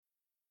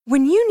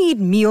When you need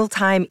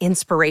mealtime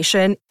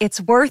inspiration,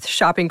 it's worth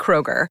shopping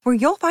Kroger, where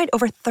you'll find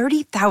over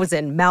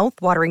 30,000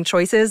 mouth-watering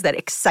choices that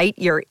excite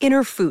your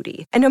inner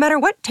foodie. And no matter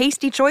what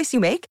tasty choice you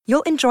make,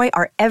 you'll enjoy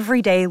our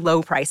everyday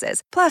low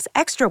prices, plus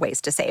extra ways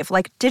to save,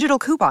 like digital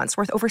coupons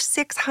worth over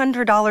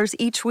 $600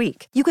 each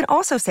week. You can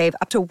also save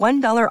up to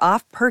 $1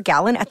 off per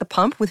gallon at the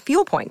pump with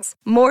fuel points.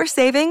 More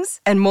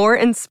savings and more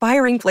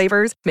inspiring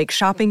flavors make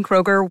shopping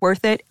Kroger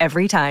worth it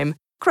every time.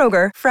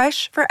 Kroger,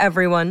 fresh for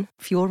everyone.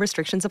 Fuel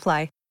restrictions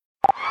apply.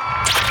 We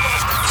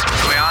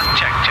on?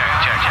 Check.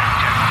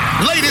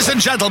 Ladies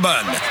and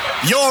gentlemen,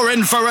 you're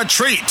in for a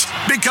treat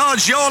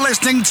because you're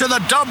listening to the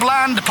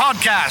Dubland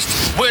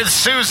Podcast with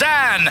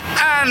Suzanne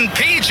and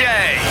PJ.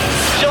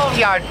 Shove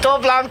your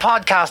Dubland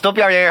Podcast up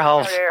your ear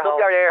holes.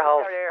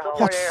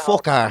 What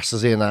fuck arse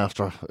is in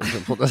after?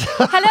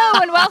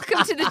 Hello and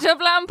welcome to the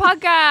Dubland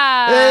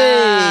Podcast.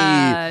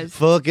 Hey,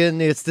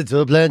 fucking it's the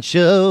Dubland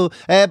Show.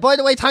 By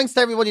the way, thanks to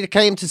everybody that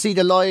came to see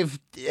the live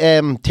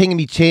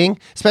thingy-ting,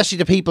 especially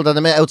the people that I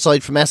met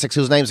outside from Essex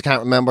whose names I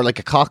can't remember, like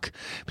a cock,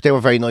 but they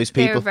were very nice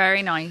people. They were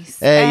very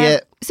nice.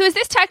 Yeah. So is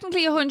this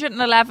technically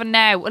 111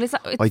 now? Well, is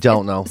that, I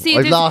don't know. See,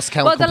 I've lost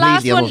count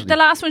completely. The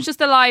last one's just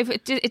a live.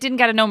 It didn't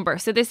get a number.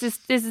 So this is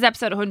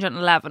episode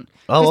 111.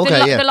 Oh,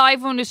 okay, The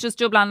live one is just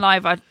Dublin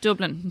Live at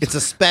Dublin. It's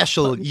a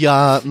special,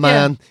 yeah,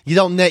 man.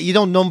 Yeah. You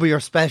don't number your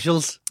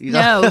specials.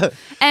 No.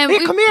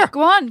 Come here.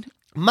 Go on.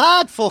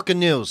 Mad fucking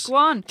news. Go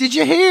on. Did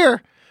you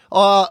hear?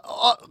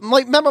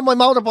 Remember my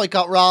motorbike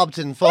got robbed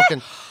and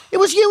fucking... It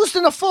was used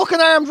in a fucking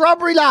armed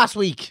robbery last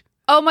week.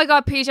 Oh my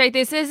God, PJ,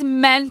 this is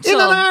mental. In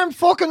an armed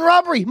fucking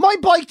robbery. My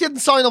bike didn't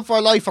sign up for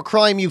a life of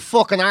crime, you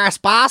fucking arse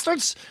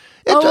bastards.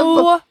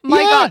 Oh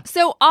my God.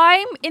 So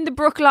I'm in the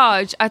Brook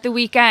Lodge at the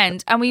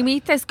weekend and we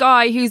meet this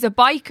guy who's a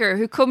biker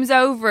who comes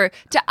over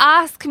to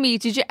ask me,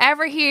 did you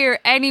ever hear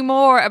any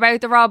more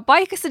about the robbed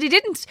bike? I said he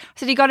didn't. I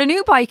said he got a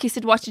new bike. He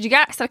said, what did you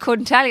get? I said I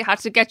couldn't tell you. I had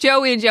to get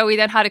Joey, and Joey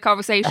then had a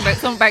conversation about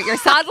something about your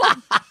saddle.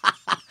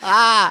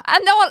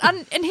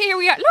 And here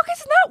we are. Look,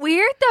 isn't that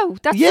weird though?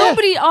 That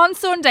somebody on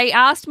Sunday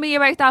asked me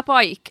about that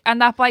bike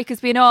and that bike has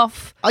been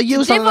off. I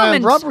used an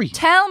armed robbery.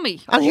 Tell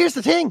me. And here's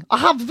the thing. I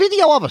have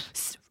video of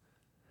it.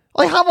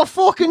 I have a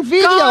fucking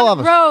video of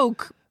it.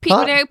 Rogue.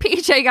 Now,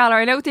 PJ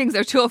Gallagher, I know things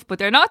are tough, but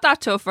they're not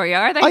that tough for you,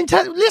 are they?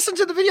 Listen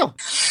to the video.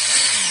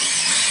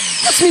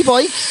 That's me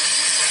bike.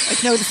 I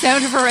can know the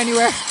sound of her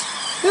anywhere.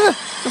 Yeah,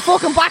 the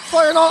fucking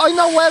backfire and all. I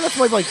know well it's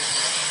my bike.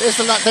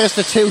 There's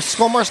the two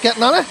scummers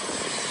getting on it.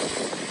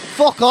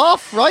 Fuck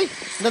off, right?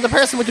 And then the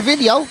person with the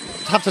video,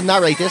 I have to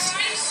narrate this.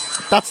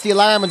 That's the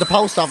alarm in the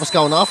post office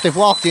going off. They've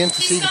walked in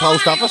to see the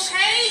post office.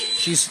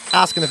 She's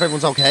asking if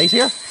everyone's okay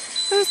here.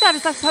 Who's that?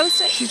 Is that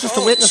posted? She's just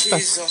a witness.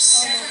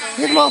 Jesus.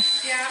 Hear them all.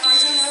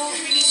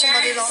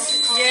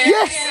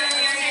 Yeah.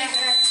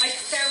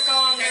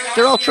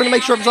 They're all trying to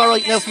make sure it's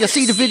alright. Now, if you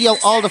see the video,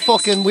 all the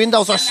fucking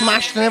windows are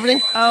smashed and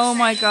everything. Oh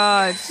my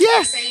God.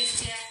 Yeah.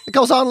 It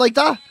goes on like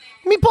that.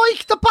 Me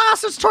bike, the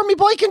bastards turned me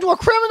bike into a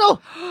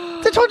criminal.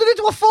 They turned it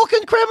into a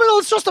fucking criminal.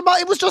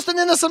 It was just an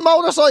innocent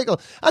motorcycle.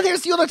 And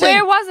here's the other thing.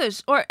 Where was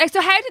it? So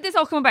how did this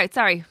all come about?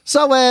 Sorry.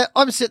 So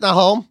I'm sitting at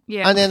home,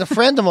 and then a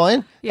friend of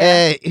mine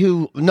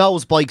who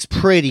knows bikes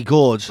pretty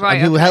good,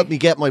 and who helped me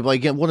get my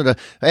bike. One of the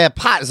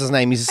Pat is his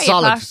name. He's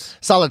a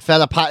solid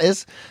fella. Pat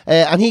is,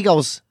 and he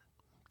goes,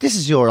 "This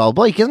is your old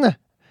bike, isn't it?"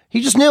 He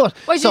just knew it.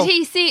 Wait, did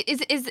he see?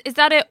 Is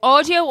that an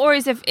audio or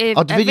is it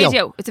a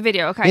video? It's a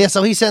video. Okay. Yeah.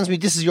 So he sends me,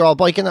 "This is your old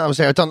bike," and I was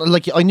there.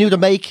 I knew the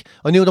make,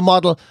 I knew the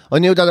model, I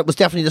knew that it was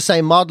definitely the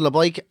same model of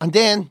bike. And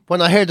then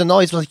when I heard the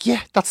noise, I was like,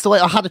 "Yeah, that's the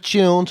way I had it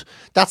tuned.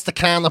 That's the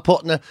can I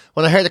put in it."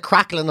 When I heard it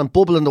crackling and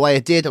bubbling the way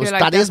it did,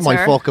 that is my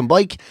fucking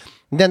bike.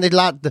 And then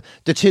the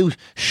two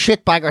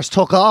shitbaggers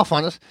took off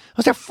on it. I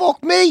was like,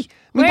 "Fuck me,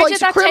 my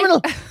bike's a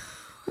criminal."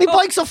 My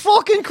bike's a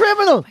fucking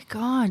criminal. Oh my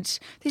God.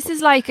 This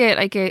is like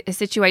a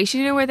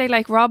situation, where they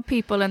rob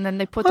people and then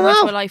they put them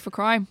into a life of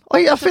crime.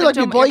 I feel like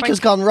my bike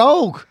has gone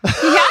rogue. He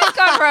has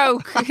gone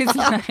rogue.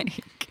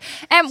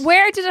 It's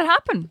where did it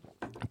happen?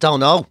 Don't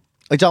know.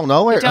 I don't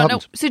know where it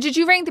happened. So did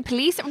you ring the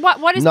police?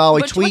 What is? No, I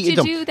what tweeted did you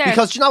them do there?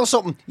 because you know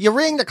something. You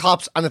ring the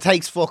cops and it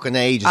takes fucking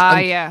ages.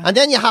 Yeah. And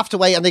then you have to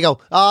wait, and they go,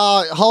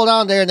 hold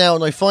on there now,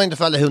 and I find a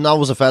fella who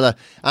knows a fella,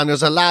 and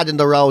there's a lad in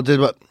the road.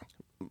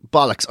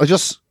 Bollocks! I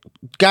just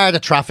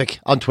guarded traffic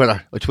on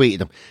Twitter. I tweeted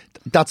them.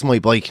 That's my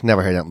bike.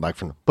 Never heard anything back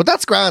from them. But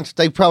that's grand.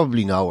 They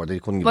probably know, or they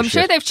couldn't give a shit.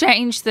 I'm sure they've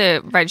changed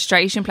the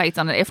registration plates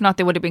on it. If not,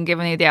 they would have been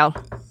giving you the L.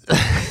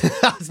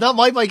 It's not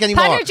my bike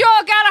anymore. Paddy Joe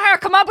Gallagher,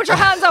 come on, put your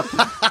hands up.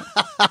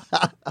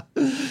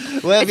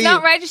 Well, it's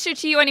not registered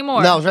to you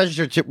anymore. No, it's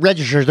registered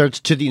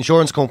to the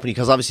insurance company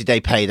because obviously they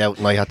paid out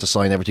and I had to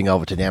sign everything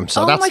over to them.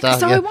 So that's that.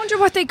 So I wonder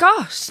what they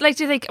got.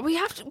 Do they? We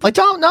have to. I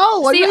don't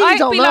know. See, I really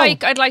don't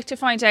know. I'd like to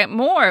find out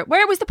more.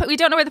 Where was we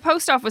don't know where the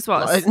post office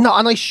was. No,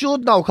 and I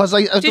should know because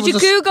I. Did you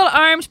Google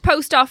armed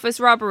post office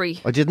robbery?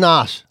 I did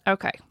not.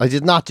 Okay. I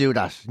did not do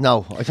that.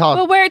 No, I thought.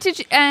 Well, where did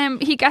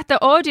he get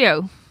the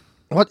audio?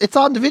 What? It's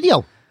on the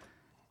video.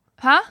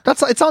 Huh?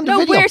 It's on the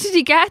video. Where did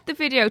he get the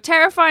video?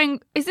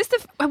 Terrifying. Is this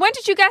when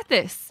did you get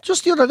this?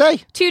 Just the other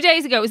day. 2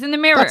 days ago. It was in the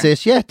Mirror. That's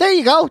it, yeah. There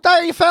you go.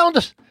 There, you found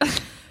it.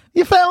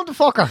 You found the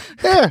fucker.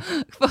 There.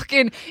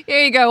 Fucking,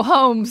 here you go,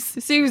 Holmes.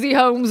 Susie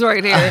Holmes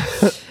right here.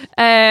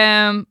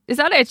 Is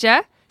that it,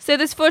 yeah? So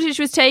this footage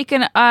was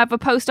taken of a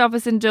post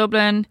office in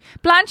Dublin.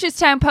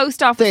 Blanchardstown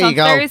post office on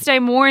Thursday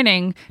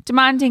morning,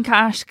 demanding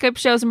cash. Clip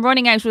shows him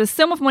running out with a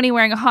sum of money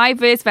wearing a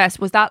high-vis vest.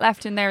 Was that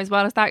left in there as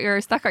well? Is that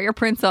yours? That got your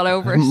prints all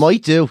over it?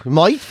 Might do.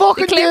 Might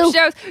fucking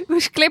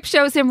the clip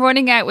shows him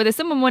running out with a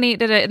sum of money,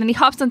 and then he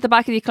hops on the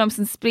back of the clumps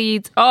and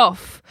speeds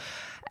off.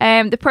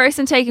 The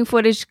person taking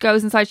footage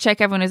goes inside to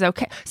check everyone is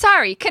okay.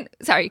 Sorry, can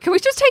we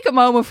just take a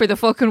moment for the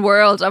fucking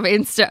world of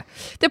Insta?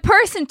 The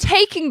person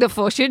taking the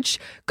footage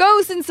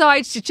goes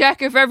inside to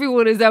check if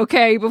everyone is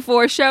okay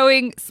before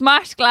showing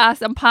smashed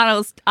glass and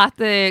panels at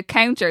the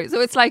counter.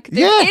 So it's like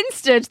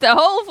instant, the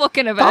whole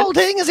fucking event. The whole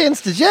thing is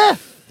instant, yeah.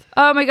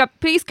 Oh my God,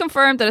 police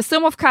confirmed that a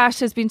sum of cash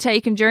has been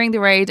taken during the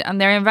raid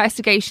and their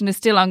investigation is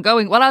still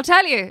ongoing. Well, I'll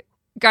tell you,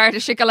 Garda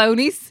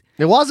Shikalonis.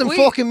 It wasn't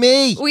fucking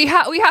me. We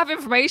have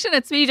information.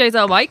 It's PJ's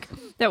old bike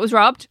that was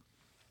robbed.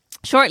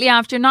 Shortly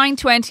after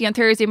 9:20 on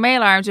Thursday,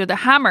 male armed with a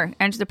hammer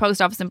entered the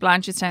post office in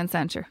Blanchardstown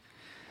Centre.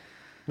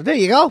 Well, there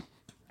you go.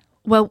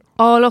 Well,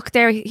 oh look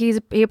there, he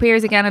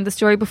appears again in the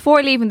story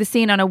before leaving the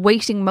scene on a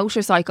waiting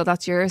motorcycle.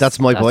 That's yours. That's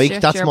my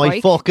bike. That's my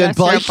fucking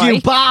bike,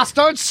 you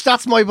bastards.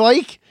 That's my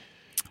bike.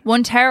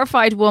 One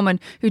terrified woman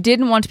who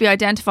didn't want to be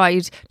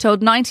identified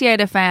told 98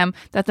 FM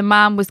that the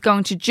man was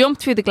going to jump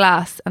through the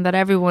glass and that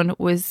everyone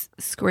was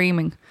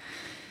screaming.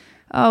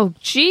 Oh,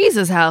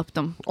 Jesus help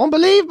them.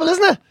 Unbelievable,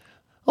 isn't it?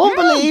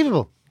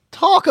 Unbelievable.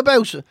 Talk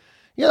about it.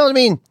 You know what I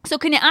mean? So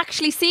can you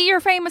actually see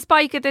your famous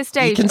bike at this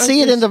stage? You can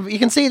see it in the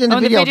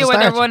video where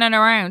they're running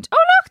around. Oh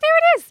look, there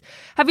it is.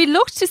 Have you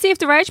looked to see if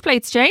the reg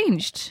plate's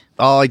changed?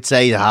 Oh, I'd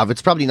say you have.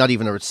 It's probably not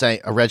even a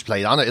reg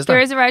plate on it, is there?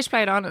 There is a reg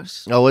plate on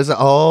it. Oh, is it?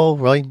 Oh,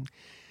 right.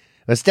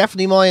 It's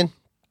definitely mine.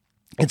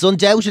 It's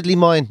undoubtedly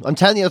mine. I'm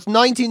telling you, it's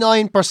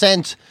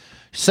 99%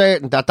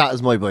 certain that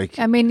is my bike.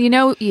 I mean, you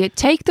know, you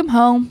take them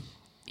home,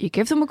 you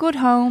give them a good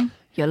home,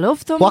 you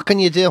love them. What can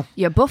you do?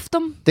 You buff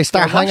them. They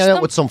start hanging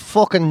out with some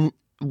fucking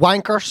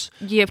wankers.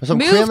 You some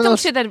move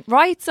criminals. them to the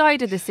right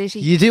side of the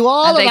city. You do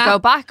all and of that. And they go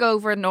back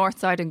over the north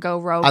side and go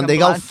rogue. And they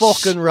go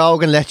fucking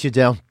rogue and let you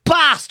down.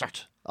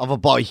 Bastard of a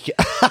bike.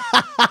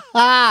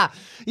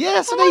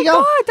 Yeah, so there you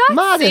go. God,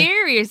 that's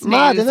serious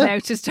news now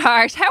to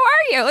start. How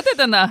are you other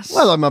than that?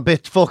 Well, I'm a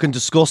bit fucking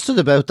disgusted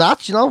about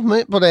that, you know,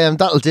 but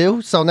that'll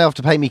do. So now I have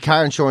to pay me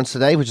car insurance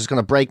today, which is going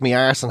to break me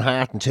arse and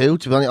heart in two,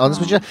 to be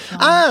honest with you. God.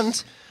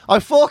 And I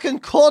fucking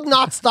could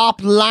not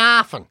stop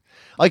laughing.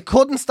 I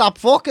couldn't stop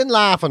fucking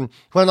laughing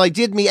when I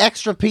did me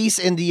extra piece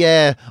in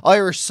the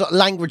Irish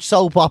language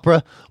soap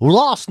opera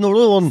Lost na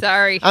Run.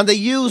 Sorry. And they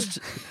used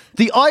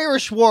the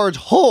Irish word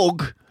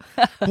hug,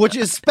 which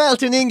is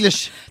spelt in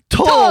English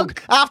tug.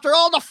 After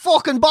all the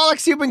fucking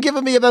bollocks you've been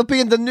giving me about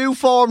being the new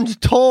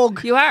formed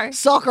tug. You are.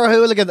 Soccer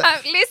hooligan.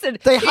 Listen.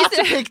 They had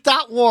to pick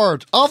that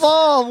word. Of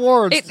all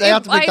words, they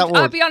had to pick that word.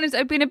 I'll be honest,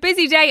 it's been a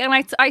busy day and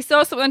I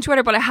saw something on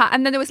Twitter, but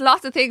and then there was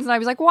lots of things and I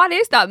was like, what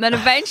is that? And then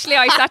eventually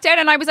I sat down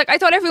and I was like, I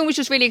thought everyone was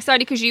just really excited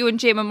because you and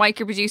Jim and Mike,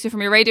 your producer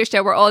from your radio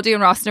show, were all doing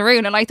Ross na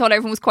Rún, and I thought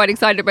everyone was quite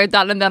excited about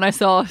that, and then I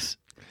saw it.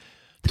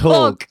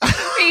 Tug.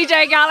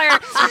 PJ Gallagher.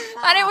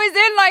 And it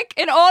was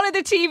in all of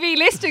the TV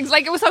listings.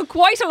 Like, it was on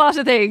quite a lot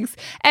of things,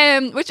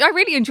 which I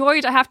really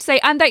enjoyed, I have to say.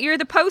 And that you're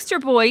the poster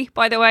boy,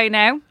 by the way,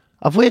 now.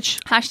 Of which?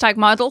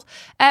 #model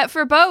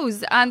for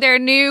Bose and their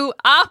new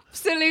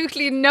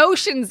absolutely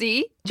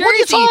notionsy jersey. What are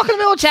you talking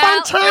about?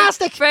 It's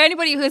fantastic. For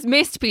anybody who has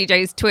missed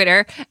PJ's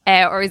Twitter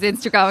or his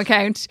Instagram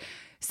account.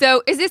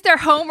 So, is this their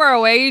home or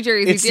away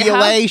jersey? It's the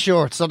away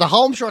shirt. So, the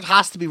home shirt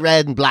has to be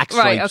red and black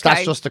stripes. Right, okay.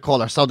 That's just the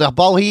colour. So, the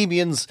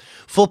Bohemians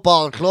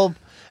Football Club,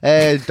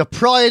 the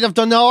Pride of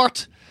the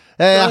North,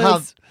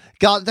 have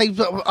God,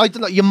 I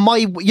don't know. You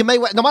may,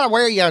 no matter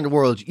where you are in the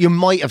world, you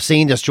might have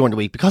seen this during the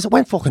week because it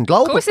went fucking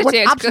global. Of course it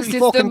did, because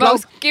it's the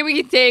most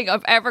gimmicky thing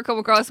I've ever come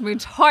across in my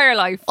entire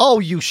life. Oh,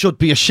 you should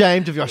be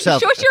ashamed of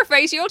yourself. Shut your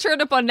face. You'll turn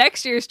up on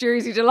next year's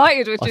jersey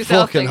delighted with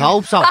yourself. I fucking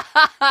hope so.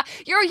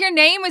 Your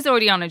name is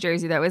already on a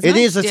jersey though, isn't it? It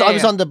is. I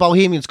was on the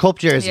Bohemians Cup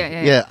jersey.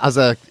 Yeah, as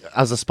a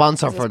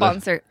sponsor for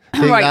the.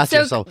 Right,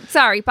 so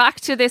sorry,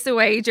 back to this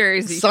away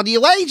jersey. So the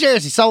away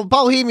jersey, so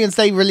Bohemians,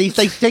 they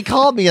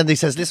called me and they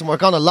says, listen, we're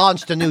going to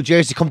launch the new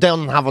jersey, come down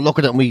and have a look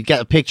at it and we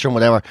get a picture and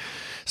whatever.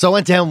 So I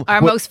went down.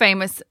 Our most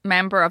famous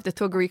member of the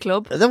Thuggery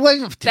Club.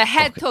 The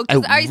head thug.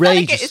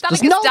 Outrageous.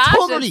 There's no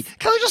thuggery.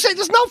 Can I just say,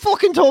 there's no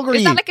fucking thuggery.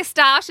 Is that like a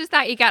status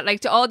that you get, like,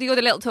 to all the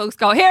other little thugs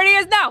go, here he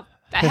is now,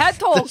 the head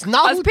thug. There's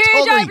no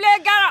thuggery.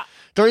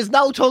 There is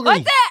no thuggery.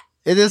 What's that?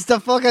 It is the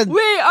fucking...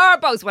 We are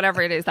both,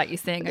 whatever it is that you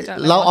sing. I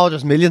don't know. Oh,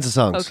 there's millions of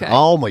songs. Okay.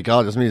 Oh my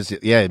God, there's millions.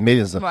 Yeah,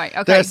 millions of them. Right,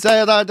 okay. They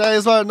say that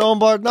days were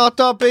numbered, not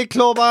the big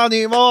club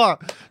anymore.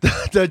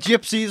 The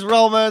gypsies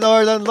roaming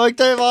Ireland like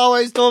they've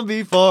always done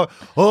before.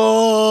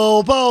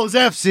 Oh, Bows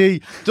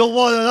FC, the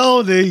one and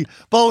only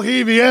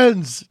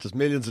Bohemians. There's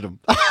millions of them.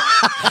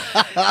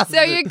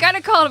 So you're going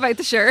to call about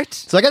the shirt.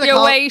 So I get a the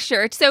call. away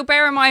shirt. So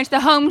bear in mind, the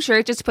home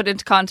shirt, just to put it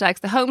into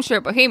context, the home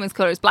shirt, Bohemians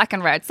colours, black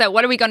and red. So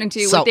what are we going to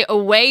do So with the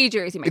away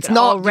jersey? Make It's it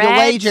all not, the red?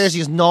 away jersey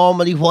is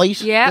normally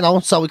white. Yeah. You know,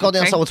 so we go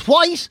down, Okay. so it's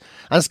white,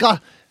 and it's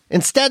got,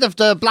 instead of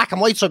the black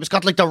and white stripe, it's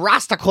got like the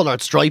Rasta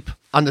coloured stripe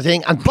on the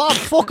thing, and Bob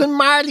fucking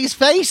Marley's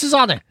face is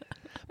on it.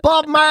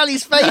 Bob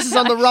Marley's face is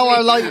on the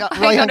lower right I thought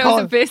hand it was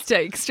corner. a piss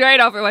take. Straight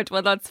off it went,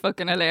 well, that's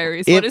fucking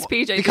hilarious. What is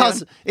PJ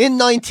Because doing? in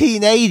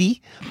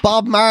 1980,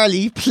 Bob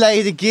Marley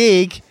played a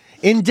gig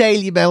in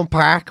Dalymount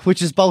Park,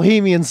 which is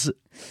Bohemians'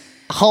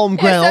 home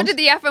Yeah, so ground. did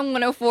the FM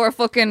 104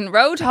 fucking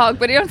Roadhog,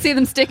 but you don't see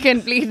them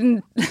sticking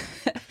bleeding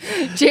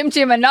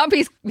Jim and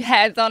Nobby's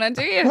heads on it,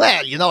 do you?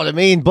 Well, you know what I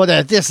mean,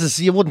 but this is,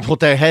 you wouldn't put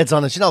their heads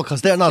on it, you know,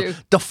 because they're not True.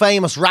 the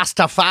famous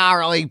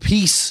Rastafari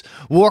peace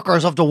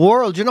workers of the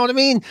world, you know what I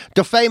mean?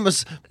 The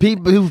famous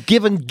people who've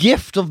given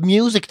gift of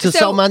music to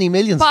so many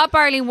millions. Bob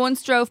Marley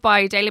once drove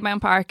by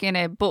Dalymount Park in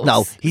a bus.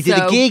 No, he did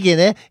a gig in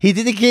it. He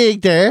did a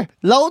gig there.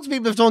 Loads of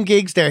people have done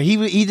gigs there.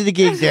 He did a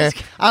gig there,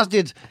 as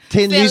did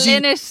Tin Phil Lizzy.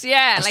 Lynott,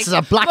 yeah. This is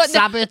a Black but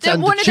Sabbath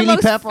and one the of Chili the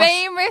most Peppers.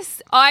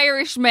 famous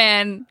Irish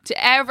men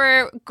to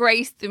ever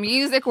grace the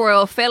music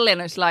world, Phil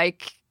Lynott,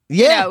 like,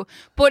 Yeah. you know.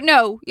 But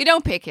no, you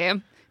don't pick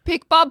him.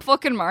 Pick Bob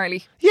fucking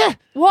Marley. Yeah,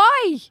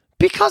 Why?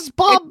 because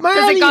Bob Because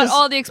Marley it got is...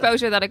 all the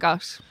exposure that it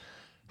got.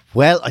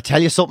 Well, I tell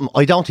you something,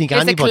 I don't think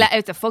anybody...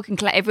 It's a fucking...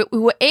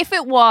 If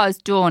it was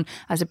done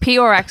as a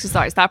PR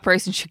exercise, that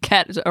person should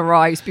get a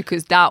rise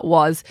because that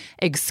was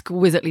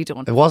exquisitely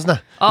done. It wasn't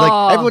it? Oh.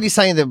 Like everybody's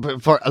saying that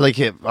for like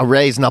a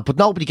raise and that, but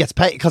nobody gets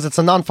paid because it's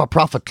a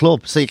non-for-profit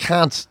club, so they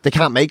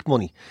can't make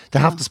money. They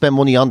have to spend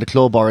money on the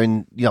club or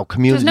in Does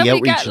community nobody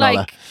outreach get, and all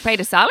like, that. paid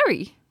a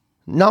salary?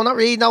 No, not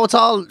really. No, it's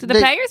all. Do the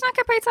players not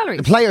get paid salaries?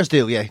 The players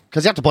do, yeah,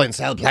 because you have to buy and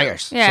sell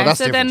players. Yeah, so that's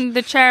so different. then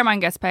the chairman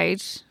gets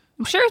paid.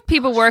 I'm sure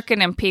people working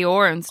in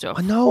PR and stuff.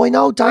 I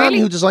know. Dan, Really?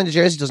 who designed the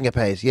jersey, doesn't get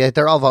paid. Yeah,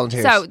 they're all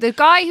volunteers. So the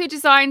guy who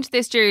designed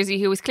this jersey,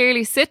 who was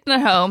clearly sitting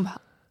at home,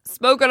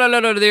 smoking a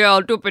lot of the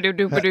old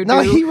doop-a-doo-doop-a-doo-doo.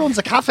 no, he runs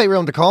a cafe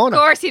round the corner.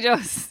 Of course he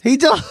does. He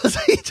does.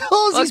 He's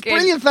Fucking-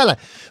 brilliant fella.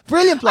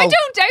 Brilliant bloke. I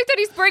don't doubt that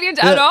he's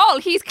brilliant at all.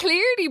 He's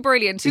clearly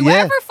brilliant.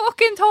 Whoever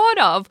fucking thought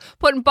of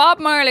putting Bob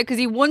Marley, because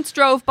he once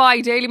drove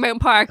by Dalymount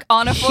Park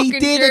on a fucking He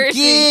did jersey.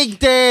 a gig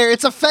there.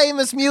 It's a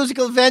famous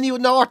musical venue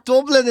in North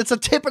Dublin. It's a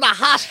tip of the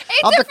hat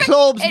of the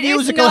club's It is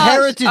musical not-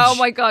 heritage. Oh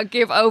my God,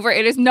 give over.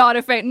 It is not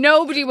a thing.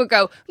 Nobody would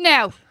go.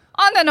 Now,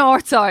 on the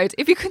north side,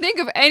 if you could think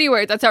of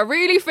anywhere that's a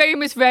really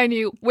famous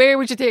venue, where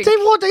would you think?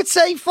 They'd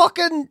say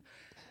fucking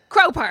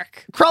Crow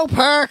Park. Crow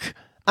Park,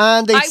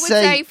 and they'd I would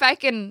say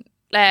fucking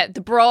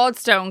the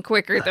Broadstone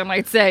quicker than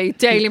I'd say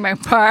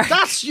Dalymount Park.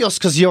 that's just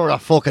because you're a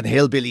fucking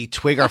hillbilly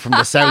twigger from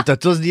the south that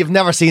doesn't. You've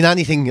never seen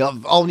anything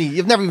of only.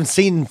 You've never even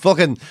seen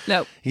fucking.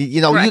 No.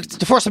 You know, Correct.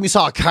 the first time you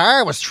saw a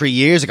car was 3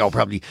 years ago,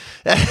 probably.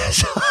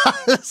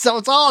 so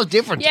it's all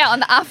different. Yeah,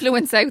 on the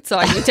affluent south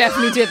side, we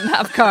definitely didn't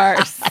have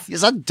cars. You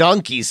had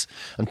donkeys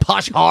and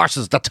posh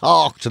horses that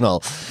talked and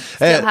all.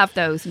 Still have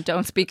those, and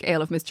don't speak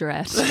ill of Mr.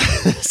 Ed.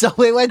 So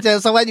we went there.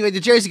 So anyway, the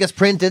jersey gets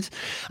printed,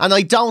 and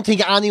I don't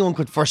think anyone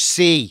could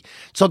foresee.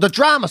 So the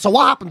drama. So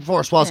what happened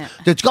first was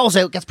it goes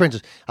out, gets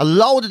printed. A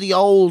load of the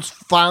old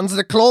fans of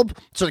the club,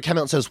 so they came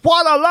out and says,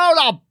 "What a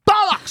load of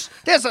bollocks!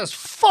 This is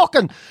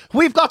fucking.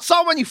 We've got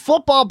so many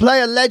football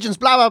player legends.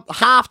 Blah blah."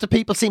 Half the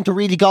people seemed to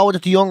really go with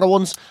it. The younger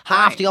ones,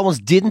 half the other ones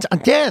didn't.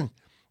 And then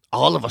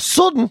all of a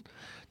sudden,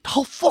 the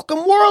whole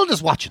fucking world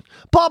is watching.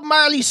 Bob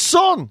Marley's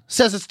son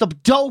says it's the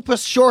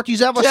dopest shirt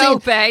he's ever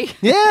Dope, seen. eh?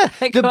 Yeah,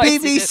 Of the course he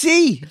did.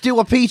 BBC do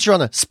a feature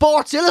on it.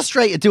 Sports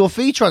Illustrated do a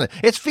feature on it.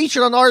 It's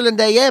featured on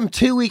Ireland AM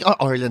 2 week.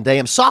 Ireland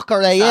AM,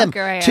 Soccer AM, Soccer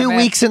AM, 2 yeah.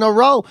 weeks in a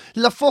row.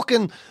 The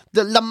fucking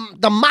the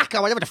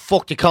Maca, whatever the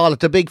fuck you call it,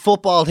 the big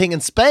football thing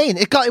in Spain.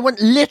 It went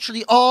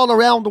literally all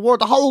around the world,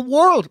 the whole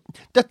world.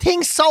 The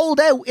thing sold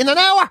out in an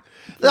hour.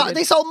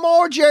 They sold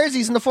more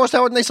jerseys in the first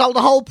hour than they sold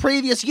the whole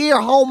previous year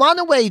home and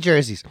away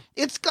jerseys.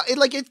 It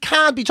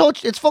can't be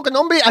touched. It's fucking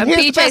unbelievable. And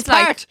here's the PJ's best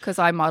like, part. because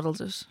I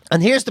modelled it.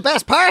 And here's the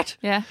best part.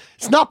 Yeah.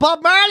 It's not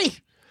Bob Marley.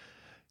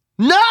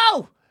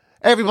 No!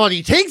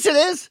 Everybody thinks it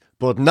is,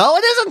 but no,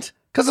 it isn't.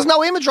 Because there's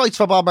no image rights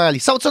for Bob Marley.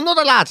 So it's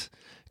another lad.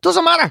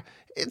 Doesn't matter.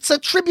 It's a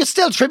tribute,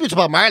 still tribute to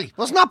Bob Marley.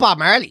 But it's not Bob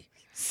Marley.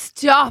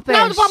 Stop it.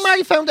 No, the Bob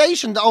Marley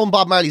Foundation that own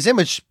Bob Marley's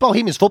image.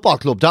 Bohemians Football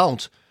Club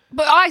don't.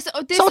 But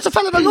So it's a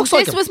fella that looks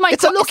like him.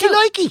 It's a lucky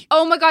likey.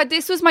 Oh my God,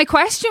 this was my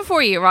question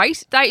for you,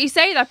 right? That you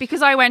say that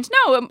because I went,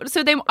 no.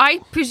 So then I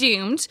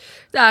presumed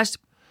that,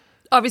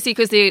 obviously,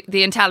 because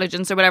the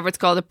intelligence or whatever it's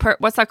called,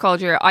 what's that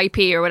called, your IP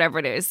or whatever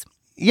it is.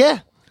 Yeah.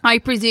 I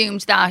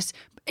presumed that,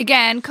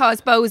 again,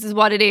 because Bose is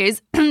what it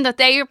is, that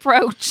they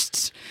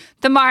approached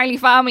the Marley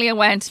family and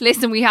went,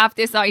 listen, we have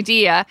this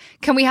idea.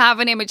 Can we have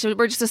an image?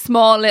 We're just a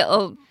small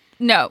little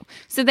No.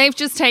 So they've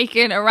just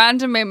taken a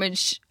random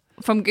image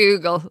from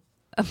Google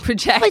and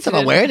projected I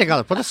don't know where they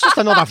got it, but it's just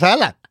another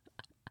fella.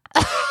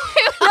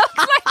 It looks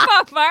like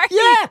Bob Marley.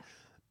 Yeah.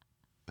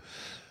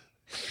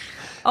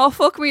 Oh,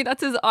 fuck me,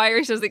 that's as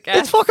Irish as it gets.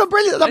 It's fucking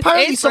brilliant.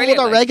 Apparently some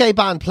other reggae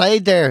band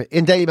played there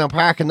in Dalymount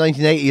Park in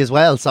 1980 as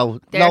well,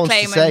 so They're no one's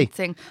to say.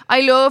 thing.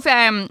 I love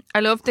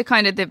the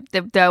kind of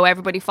the though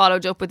everybody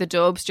followed up with the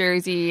Dubs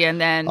jersey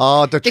and then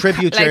the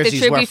tribute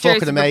jerseys were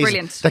fucking amazing.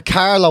 Brilliant. The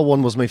Carlo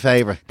one was my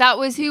favourite. That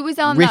was who was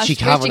on Richie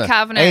that? Richie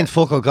Kavanagh. Ain't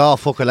fucking go,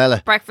 fucking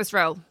Ella. Breakfast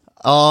roll.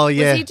 Oh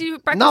yeah. Was he do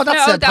breakfast? No,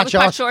 that's that was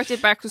Pat Short did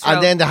breakfast roll.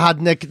 And then they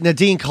had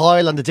Nadine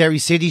Coyle on the Derry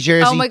City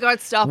jersey. Oh my God,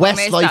 stop! I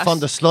missed Westlife that. on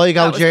the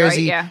Sligo jersey.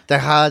 Great, yeah. They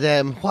had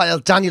what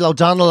else? Daniel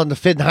O'Donnell on the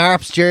Finn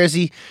Harps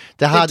jersey.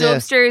 They had the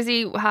Dubs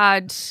jersey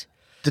had.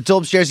 The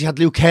Dubs jersey had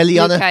Luke Kelly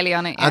on it.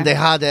 Yeah. And they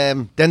had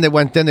then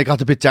they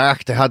got a bit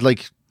dark. They had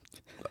like,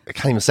 I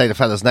can't even say the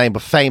fella's name,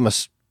 but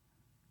famous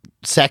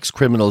sex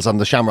criminals on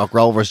the Shamrock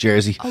Rovers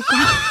jersey. Oh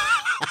God.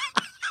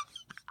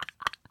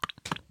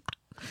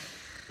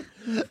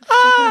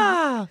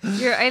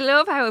 I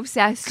love how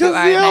obsessed you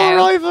are The now. old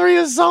rivalry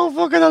is so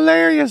fucking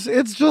hilarious.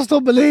 It's just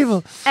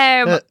unbelievable.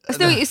 So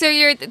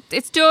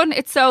it's done.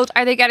 It's sold.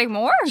 Are they getting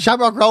more?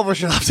 Shamrock Rovers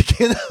should have the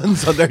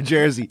Kinnans on their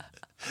jersey.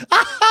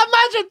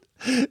 Imagine.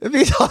 It'd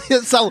be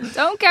so.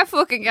 Don't get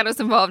us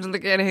involved in the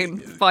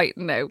Guinean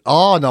fighting now.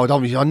 Oh no,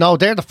 don't be. Oh, no,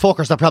 they're the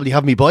fuckers that probably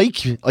have me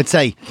bike. I'd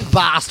say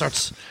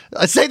bastards.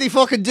 I'd say they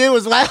fucking do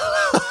as well.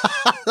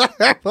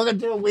 They're fucking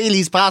doing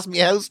wheelies past my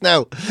house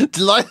now,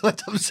 delighted with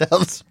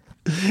themselves.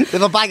 They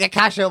have a bag of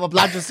cash out of a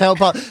Blanchard's tail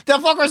pot. The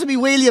fuckers will be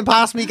wheeling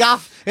past me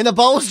gaff in a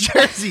Bows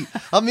jersey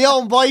on my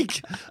own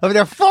bike. I'll be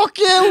there, fuck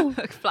you.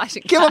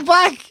 Flashing Give it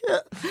back.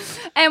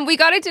 We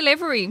got a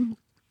delivery.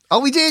 Oh,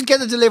 we did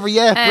get a delivery,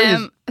 yeah.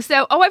 Brilliant.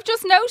 I've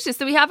just noticed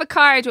that we have a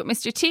card with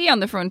Mr. T on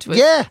the front of it.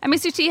 Yeah. And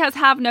Mr. T has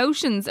have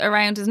notions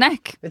around his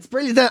neck. It's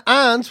brilliant.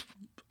 And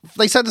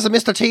they said there's a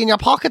Mr. T in your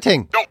pocket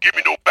thing. Don't give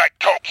me no back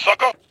talk,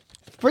 sucker.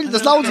 Brilliant.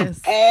 There's loads of them.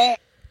 Fool.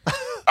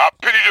 I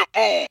pity the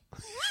fool.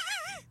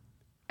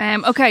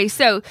 Okay,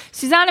 so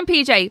Suzanne and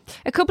PJ,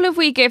 a couple of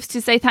wee gifts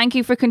to say thank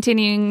you for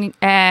continuing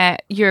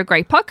your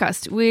great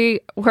podcast.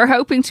 We're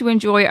hoping to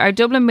enjoy our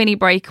Dublin mini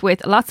break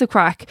with lots of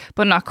crack,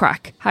 but not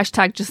crack.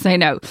 # just say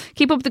no.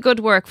 Keep up the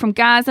good work from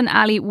Gaz and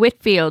Ali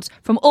Whitfield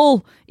from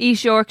Hull,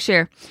 East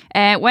Yorkshire.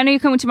 When are you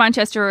coming to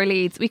Manchester or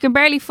Leeds? We can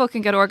barely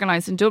fucking get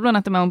organised in Dublin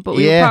at the moment, but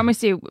we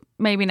promise you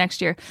maybe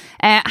next year.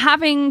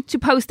 Having to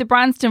post the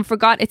Branston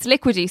forgot it's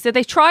liquidy, so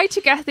they tried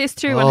to get this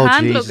through on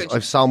hand luggage.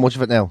 I've so much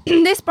of it now.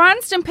 This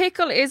Branston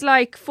pickle is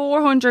like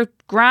 400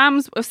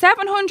 grams,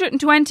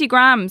 720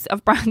 grams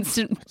of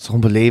Branston. It's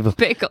unbelievable.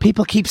 Pickle.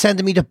 People keep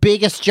sending me the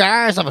biggest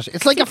jars of it.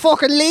 It's like a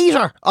fucking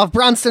litre of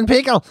Branston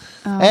pickle.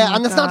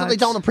 And it's not that I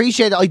don't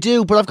appreciate it, I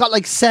do, but I've got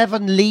like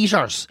 7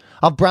 litres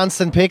of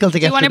Branston pickle to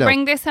get through. Do you want to now.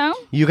 bring this home?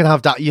 You can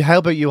have that. How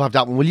about you have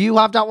that one? Will you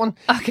have that one?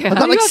 Okay. I've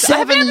got like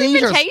 7 I've never even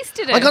litres.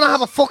 tasted it. I'm going to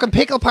have a fucking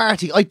pickle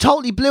party. I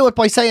totally blew it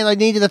by saying I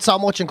needed it so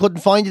much and couldn't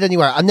find it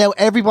anywhere. And now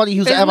everybody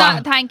who's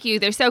ever... Thank you.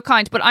 They're so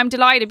kind. But I'm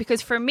delighted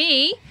because for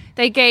me,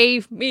 they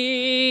gave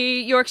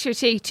me Yorkshire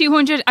tea.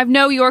 200. I've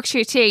no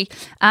Yorkshire tea.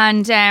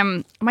 And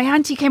my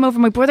auntie came over.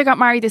 My brother got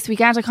married this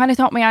weekend. I kind of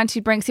thought my auntie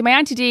would bring... See, my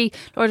auntie Dee,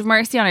 Lord of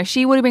Mercy on her,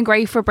 she would have been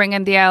great for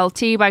bringing the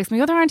tea bags.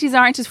 My other aunties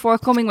aren't as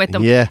forthcoming with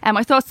them. Yeah.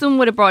 I thought someone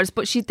would have brought us,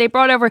 but they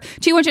brought over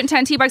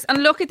 210 tea bags.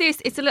 And look at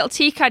this. It's a little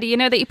tea caddy, you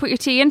know, that you put your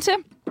tea into.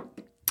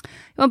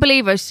 You won't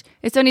believe it.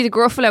 It's only the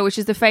Gruffalo, which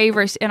is the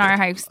favourite in our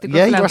house. The Gruffalo.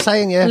 Yeah, you were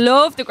saying, yeah.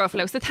 Love the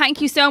Gruffalo. So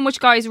thank you so much,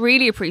 guys.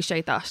 Really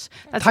appreciate that.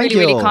 That's Thank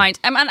really, you. really kind.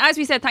 And as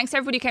we said, thanks to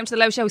everybody who came to the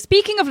live show.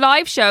 Speaking of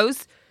live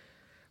shows,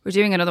 we're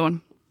doing another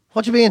one.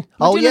 What do you mean?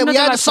 We're Oh doing yeah, we another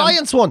had the lesson.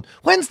 science one.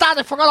 When's that?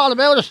 I forgot all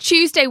about it.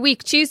 Tuesday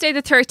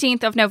the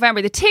 13th of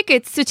November. The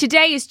tickets, so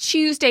today is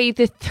Tuesday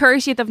the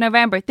 30th of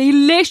November. They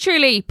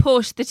literally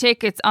put the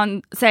tickets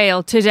on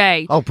sale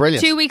today. Oh,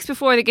 brilliant. 2 weeks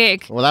before the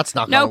gig. Well, that's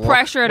not No gonna work.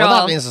 pressure at well,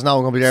 all. That means there's no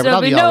one going to be there, So but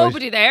there'll that'll be be all right.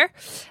 nobody there.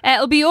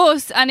 It'll be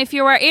us. And if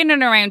you are in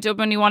and around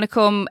Dublin, you want to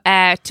come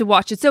to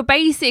watch it. So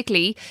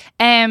basically,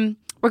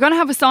 we're going to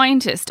have a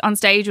scientist on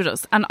stage with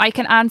us, and I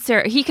can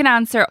answer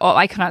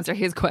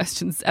his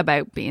questions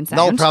about being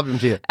sound. No problem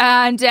to you.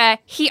 And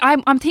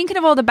I'm thinking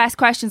of all the best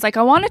questions. Like,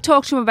 I want to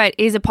talk to him about,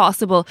 is it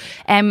possible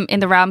in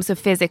the realms of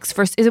physics?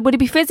 First, would it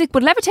be physics?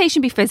 Would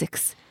levitation be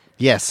physics?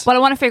 Yes. Well, I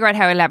want to figure out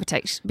how I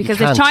levitate.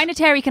 Because if can't. China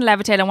Terry can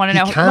levitate, I want to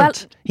know. He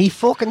can't. Well, He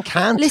fucking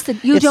can't.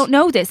 listen, you It's- don't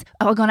know this.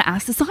 I'm going to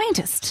ask the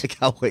scientist. I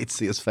can't wait to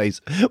see his face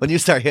when you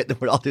start hitting him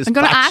with all this. I'm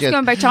going to bad ask shit.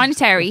 him about China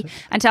Terry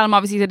and tell him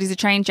obviously that he's a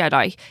trained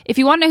Jedi. If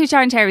you want to know who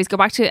China Terry is, go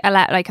back to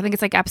I think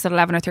it's like episode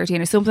 11 or 13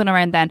 or something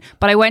around then.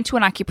 But I went to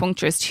an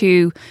acupuncturist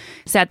who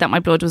said that my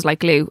blood was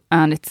like glue,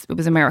 and it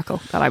was a miracle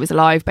that I was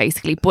alive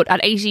basically. But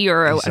at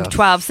 €80 He's and a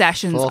 12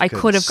 sessions, I fucking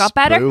could have got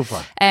better.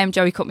 spoofer.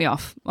 Joey cut me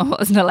off. I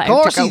wasn't allowed. Of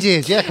course to go. he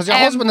did, yeah, because your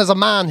husband is a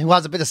man who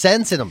has a bit of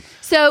sense in him.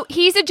 So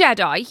he's a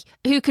Jedi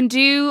who can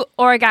do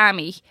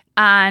origami,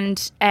 and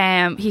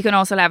he can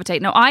also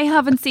levitate. Now, I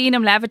haven't seen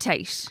him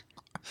levitate.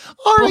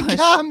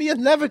 Origami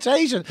and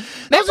levitation.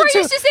 Remember, I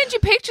used to send you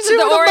pictures two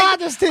of the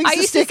maddest things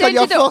to stick on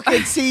your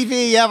fucking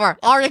CV ever.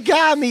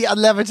 Origami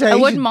and levitation. I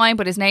wouldn't mind,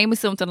 but his name was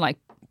something like,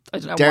 I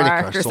don't know, Derek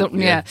Mark or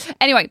something. Yeah.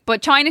 Anyway,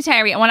 but China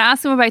Terry, I want to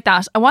ask him about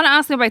that. I want to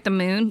ask him about the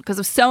moon because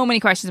I have so many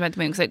questions about the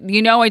moon. Because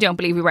I don't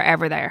believe we were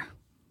ever there.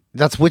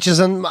 That's witches,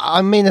 and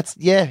I mean, it's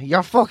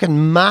you're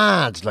fucking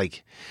mad.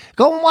 Like,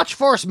 go and watch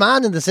First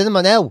Man in the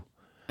cinema now.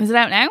 Is it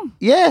out now?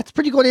 Yeah, it's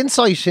pretty good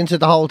insight into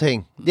the whole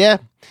thing. Yeah,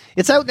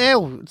 it's out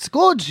now. It's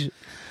good,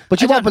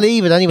 but you won't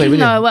believe it anyway, will you?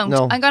 No, I won't.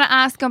 No. I'm going to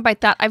ask him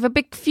about that. I have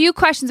a few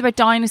questions about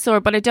dinosaur,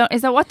 but I don't.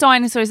 Is that what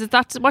dinosaurs? Is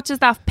that what is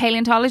that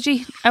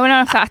paleontology? I don't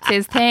know if that's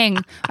his thing.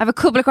 I have a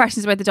couple of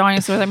questions about the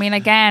dinosaurs. I mean,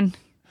 again.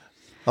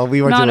 Oh,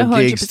 we were not doing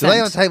 100%. gigs. Did I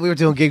ever tell you we were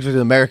doing gigs with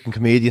an American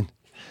comedian?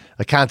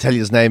 I can't tell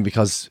you his name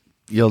because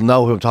you'll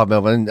know who I'm talking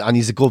about, and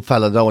he's a good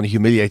fella. I don't want to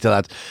humiliate the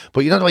lad,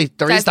 but you know the way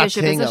there is Des that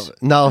Bishop, thing. is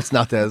it? No, it's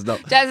not Des. No,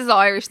 Des is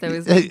Irish though,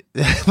 isn't he?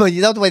 but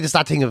you know the way there's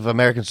that thing of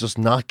Americans just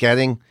not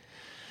getting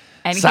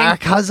Anything?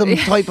 sarcasm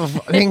type of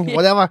thing,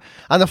 whatever.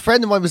 And a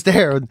friend of mine was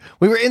there, and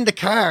we were in the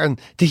car, and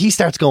he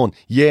starts going,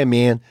 "Yeah,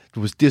 man,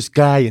 there was this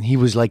guy, and he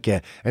was like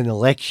an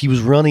election. He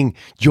was running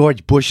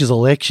George Bush's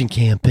election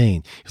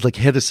campaign. He was like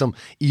head of some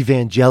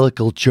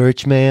evangelical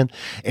church, man.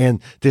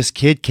 And this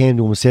kid came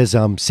to him and says,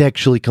 I'm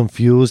sexually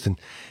confused, and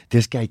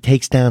this guy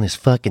takes down his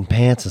fucking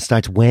pants and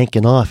starts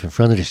wanking off in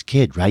front of this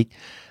kid, right?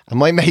 And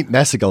my mate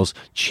Messa goes,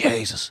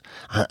 Jesus,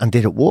 and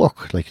did it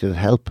work? Like, did it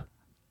help?"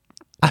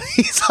 And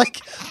he's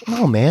like,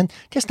 "No, man,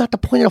 that's not the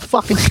point of the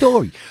fucking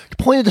story. The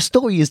point of the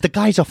story is the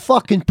guy's a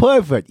fucking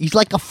pervert. He's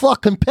like a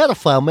fucking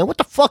pedophile, man. What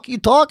the fuck are you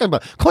talking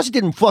about? Of course it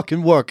didn't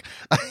fucking work."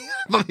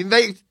 My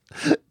mate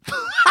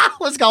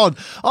was going,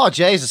 "Oh,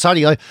 Jesus,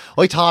 sorry, I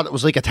thought it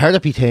was like a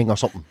therapy thing or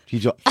something."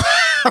 He's just,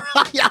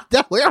 yeah,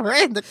 we were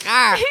in the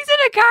car. He's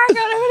in a car going,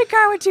 I'm in a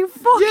car with you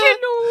fucking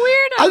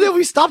weirdos. And then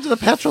we stopped at a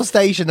petrol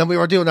station and we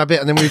were doing our bit,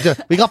 and then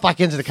we got back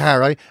into the car,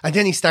 right? And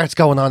then he starts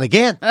going on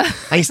again. And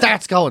he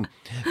starts going,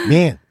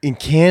 "Man, in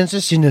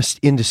Kansas, in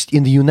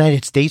the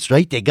United States,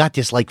 right? They got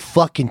this like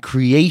fucking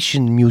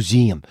creation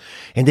museum,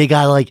 and they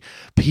got like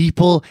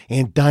people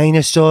and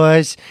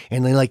dinosaurs,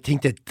 and they like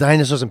think that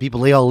dinosaurs and people,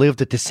 they all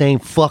lived at the same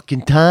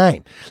fucking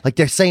time. Like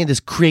they're saying this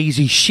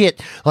crazy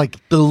shit, like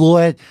the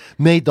Lord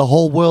made the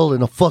whole world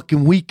in a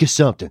fucking week or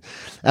something."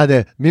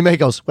 And me mate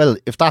goes, "Well,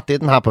 if that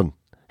didn't happen,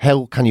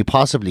 how can you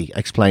possibly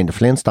explain the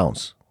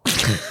Flintstones?"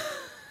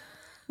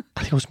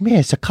 And he goes, "Man,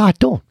 it's a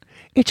cartoon.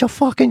 It's a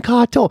fucking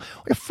cartoon.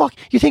 What the fuck?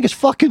 You think it's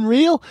fucking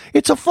real?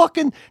 It's a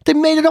fucking... They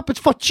made it up. It's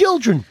for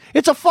children.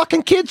 It's a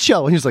fucking kids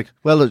show." And he's like,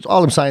 "Well,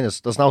 all I'm saying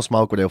is there's no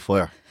smoke without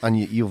fire. And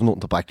you have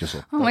nothing to back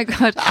yourself." Oh my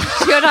God.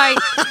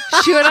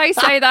 Should I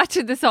say that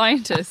to the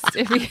scientist?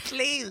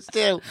 Please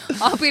do.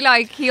 I'll be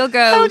like, he'll go,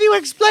 How do you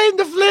explain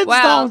the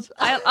Flintstones?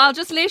 well, I'll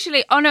just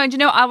literally, oh no, and you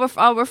know,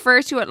 I'll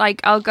refer to it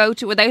like, I'll go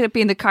to, without it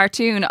being the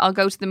cartoon, I'll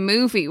go to the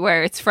movie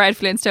where it's Fred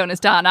Flintstone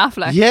as Dan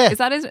Affleck. Yeah. Is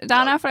that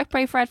Dan Affleck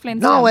play Fred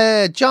Flintstone? No,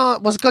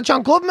 was it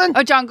John Goodman?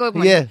 Oh, John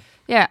Goodman. Yeah.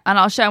 Yeah, and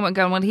I'll show him and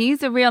go, well,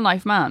 he's a real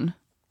life man.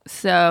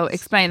 So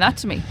explain that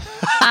to me.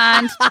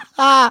 And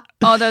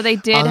although they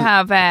did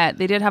have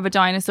a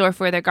dinosaur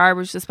for their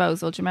garbage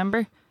disposal, do you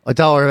remember? I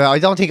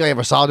don't think I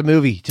ever saw the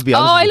movie, to be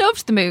honest. Oh, I with you.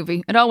 loved the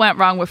movie. It all went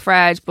wrong with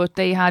Fred, but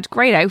they had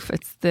great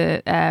outfits.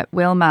 The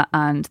Wilma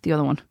and the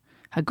other one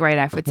had great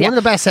outfits. One of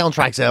the best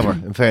soundtracks ever,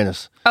 in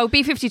fairness. Oh,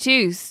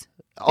 B-52s.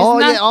 Oh,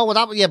 Isn't yeah. that- Oh,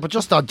 well, that, yeah, but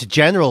just the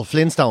general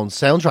Flintstones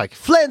soundtrack.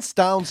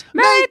 Flintstones,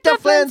 make the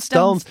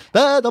Flintstones,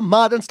 they're the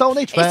modern Stone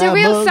Age family. It's a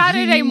real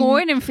Saturday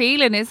morning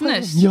feeling, isn't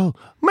it? Yo,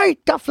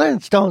 make the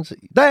Flintstones,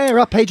 they're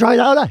a page right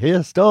out of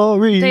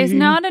history. There's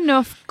not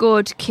enough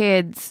good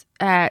kids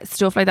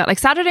stuff like that. Like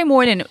Saturday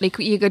morning, like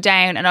you go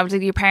down and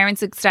obviously your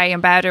parents would stay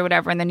in bed or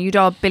whatever, and then you'd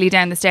all billy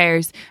down the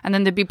stairs, and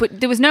then but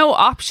there was no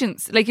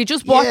options. Like you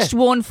just watched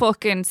one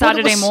fucking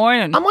Saturday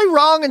morning. Am I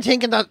wrong in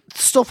thinking that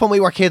stuff when we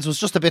were kids was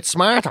just a bit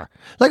smarter?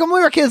 Like when we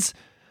were kids,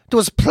 there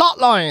was plot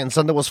lines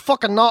and there was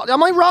fucking not.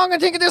 Am I wrong in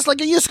thinking this?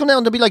 Like it used to come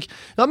down to be like,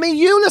 I mean,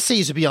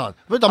 Ulysses would be on.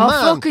 But the man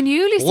fucking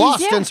Ulysses,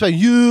 lost yeah. in space.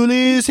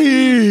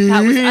 Ulysses.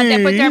 That was,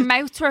 but their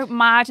mouths were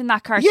mad in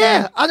that cartoon.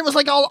 Yeah, and it was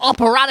like all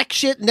operatic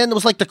shit, and then there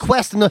was like the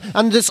quest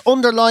and this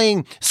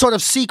underlying sort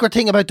of secret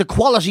thing about the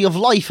quality of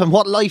life and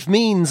what life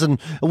means, and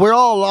we're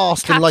all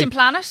lost in life. Captain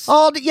Planet.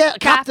 Oh, yeah,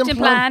 Captain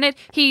Planet.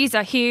 He's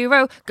a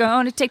hero,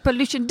 gonna take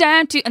pollution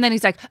down to, and then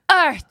he's like,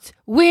 Earth,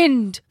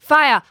 wind,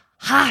 fire,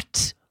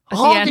 hot. At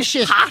the All end, this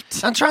shit.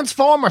 hot. And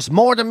Transformers,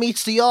 more than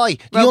meets the eye.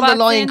 The Robots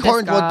underlying in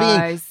current would be,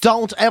 disguise.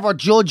 don't ever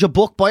judge a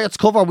book by its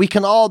cover. We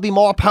can all be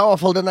more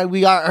powerful than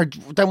we are,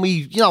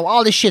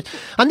 all this shit.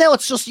 And now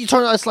it's just,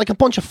 it's like a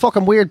bunch of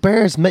fucking weird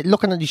bears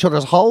looking at each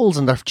other's holes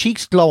and their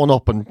cheeks glowing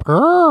up and... I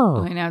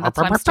know, that's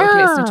what I'm stuck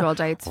listening to all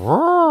day.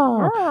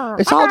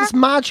 It's all this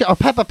mad shit. Or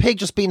Peppa Pig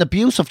just being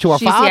abusive to her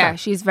father. Yeah,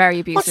 she's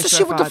very abusive. What's the to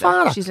shit her with the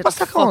father? She's a What's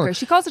that fucker. called?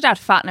 She calls her dad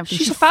fat and everything.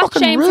 She's She a fat fucking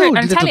shames her. rude And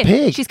I tell little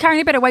you, pig. she's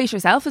carrying a bit of weight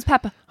herself as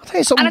Peppa. I'll tell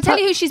you something. And I tell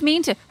you who she's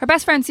mean to. Her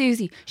best friend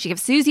Susie. She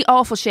gives Susie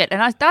awful shit.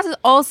 And that is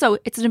also,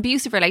 it's an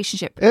abusive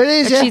relationship. It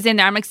is, that yeah. she's in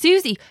there. I'm like,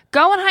 Susie,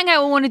 go and hang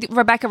out with one of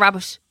Rebecca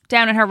Rabbit.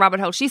 down in her rabbit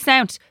hole. She's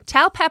sound.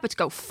 Tell Peppa to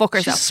go fuck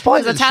herself. She's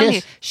spoiled Because as I'm telling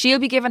shit. you, she'll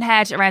be giving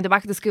head around the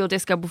back of the school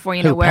disco before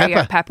you know Who, where you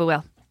Peppa? are. Peppa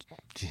will.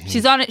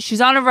 She's on it. She's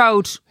on a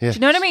road. Yeah. Do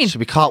you know what I mean? She'll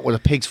be caught with a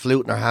pig's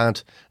flute in her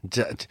hand.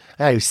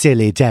 Oh,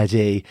 silly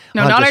daddy.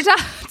 No, I'm not her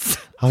just- dad's.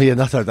 Oh, yeah,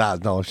 not her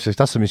dad. No,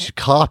 that's something she's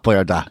caught by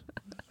her dad.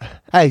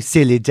 Oh,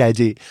 silly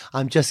daddy.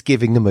 I'm just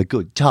giving them a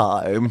good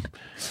time.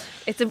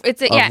 It's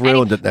a I've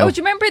ruined it now. Oh,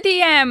 do you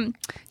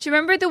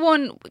remember the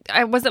one?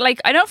 Was it like,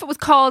 I don't know if it was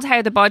called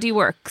How the Body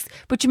Works,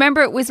 but do you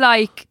remember it was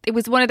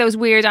one of those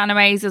weird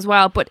animes as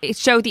well, but it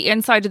showed the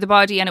inside of the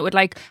body and it would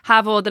like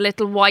have all the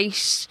little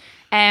white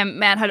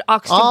men had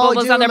oxygen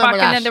bubbles do on their back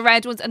remember and then that. the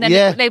red ones, and then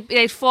Yeah.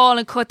 they'd fall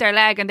and cut their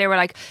leg and they were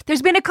like,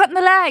 there's been a cut in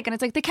the leg, and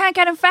it's like they can't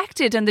get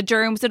infected, and the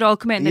germs would all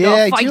come in and they'd Yeah, all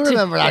I fight do to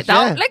remember get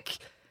that, yeah. Like,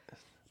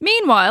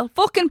 meanwhile,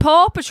 fucking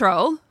Paw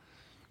Patrol.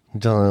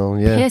 Don't know,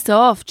 yeah. Piss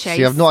off, Chase.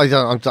 See, I've no idea.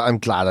 I'm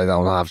glad I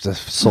don't have to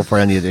suffer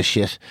any of this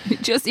shit.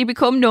 You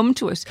become numb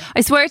to it.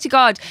 I swear to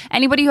God,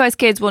 anybody who has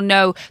kids will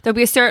know there'll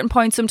be a certain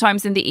point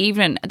sometimes in the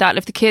evening that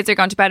if the kids are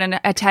gone to bed and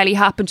a telly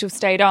happened to have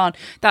stayed on,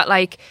 that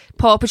like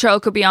Paw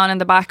Patrol could be on in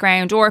the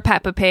background, or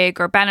Peppa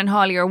Pig or Ben and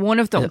Holly, or one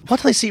of them.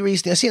 What did I see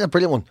recently? I seen a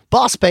brilliant one.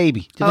 Boss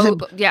Baby. Did you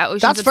see- Yeah,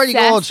 she's that's very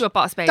obsessed good. with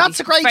Boss Baby.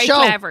 That's a great Very show.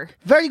 Clever.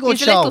 Very good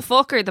He's show. a little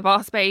fucker, the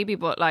Boss Baby,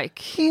 but like,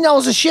 He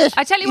knows his shit.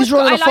 I tell you He's what,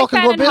 running I a like fucking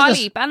Ben good and business.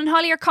 Holly. Ben and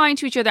Holly are kind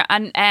to each other,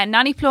 and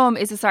Nanny Plum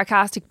is a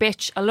sarcastic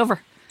bitch. I love her.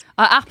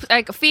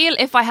 I feel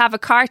if I have a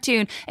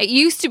cartoon, it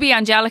used to be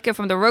Angelica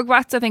from the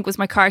Rugrats, I think was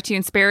my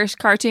cartoon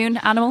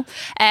animal,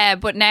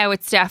 but now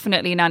it's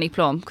definitely Nanny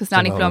Plum, because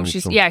Nanny Plum,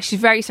 she's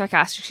very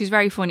sarcastic, she's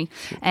very funny.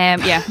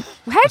 Yeah.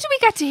 How did we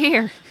get to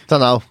here? Don't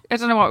know. I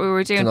don't know what we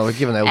were doing. Don't know, we've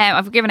given out.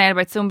 I've given out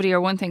about somebody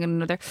or one thing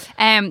and another.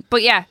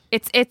 But yeah,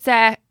 it's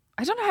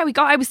I don't know how we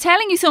got. I was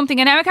telling you something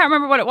and now I can't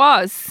remember what it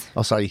was.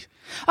 Oh, sorry.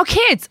 Oh,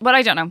 kids. Well,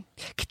 I don't know.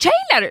 Chain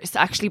letters,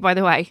 actually, by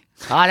the way.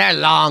 Oh, they're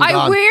long I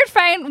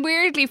gone.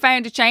 weirdly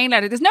found a chain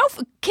letter. There's no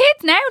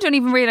kids now don't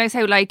even realise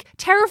how like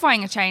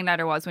terrifying a chain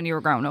letter was when you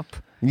were growing up.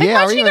 Like, Yeah, or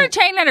imagine you even- got a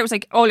chain letter. It was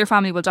like, all your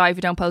family will die if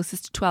you don't post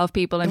this to 12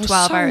 people in It was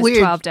 12 so hours, weird.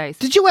 12 days.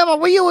 Did you ever?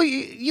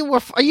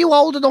 Are you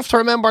old enough to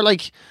remember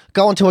like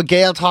going to a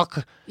Gael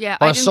talk? Yeah,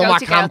 or I a didn't go summer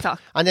to Gael camp,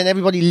 talk. and then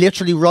everybody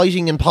literally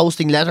writing and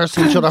posting letters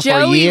to each other for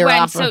a year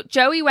after. So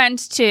Joey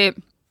went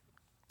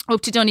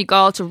up to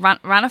Donegal to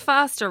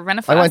Ranafast or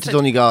Renafast. I went to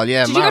Donegal.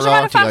 Yeah, Did you go to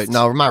Matt Rorty. Ranafast?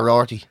 No, Matt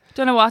Rorty.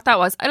 Don't know what that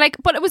was.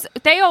 But it was.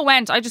 They all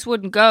went. I just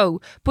wouldn't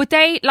go. But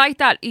they like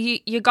that.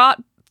 You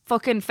got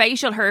fucking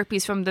facial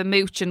herpes from the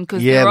mooching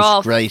because Yeah, they it were was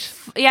all great.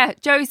 Yeah,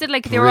 Joey said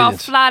like they were all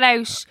Brilliant. flat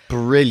out.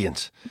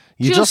 Brilliant.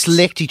 You just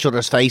licked each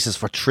other's faces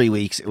for 3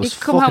 weeks. It was You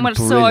come home with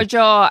a sore brilliant.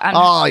 jaw and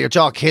Oh, your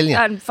jaw killing you.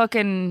 and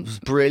fucking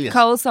Brilliant.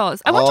 cold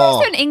sauce. I wonder if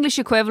there's an English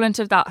equivalent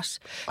of that.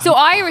 So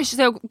Irish,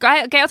 so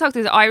Gael Talk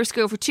is an Irish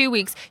school for 2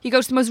 weeks. You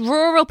go to the most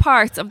rural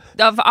parts of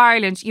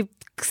Ireland. You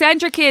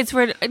send your kids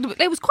for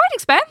it was quite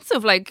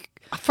expensive, like.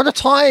 For the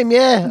time,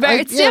 yeah.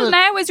 It still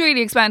now is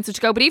really expensive to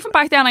go, but even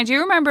back then, I do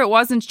remember it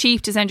wasn't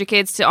cheap to send your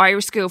kids to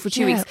Irish school for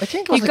 2 weeks. I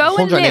think it was you like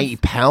go and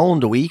live.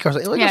 £180 a week or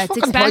something. Like, Yeah, it's it's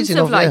fucking pricey expensive.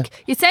 enough, Like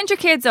yeah. you send your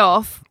kids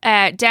off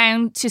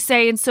down to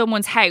stay in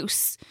someone's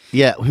house,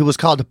 Yeah, who was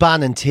called the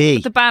Bannon T,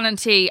 the Bannon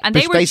Tea, and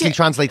which they were basically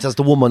translates as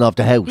the woman of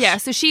the house. yeah.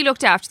 So she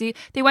looked after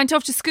they went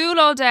off to school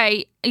all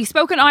day. You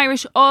spoke in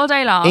Irish all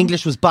day long.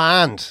 English was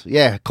banned.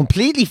 Yeah,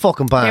 completely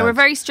fucking banned. They were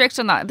very strict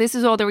on that. This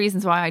is all the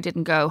reasons why I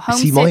didn't go.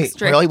 Homesick, See, where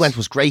strict. I went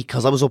was great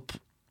because I was up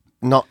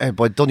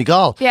by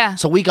Donegal. Yeah.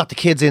 So we got the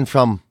kids in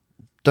from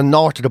the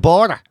north of the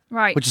border.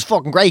 Right. Which is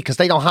fucking great because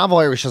they don't have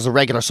Irish as a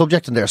regular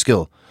subject in their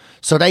school.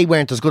 So they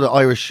weren't as good at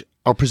Irish,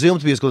 or presumed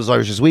to be as good as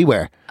Irish as we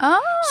were.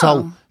 Oh.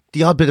 So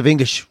the odd bit of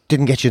English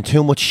didn't get you in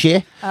too much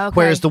shit. Okay.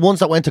 Whereas the ones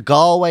that went to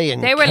Galway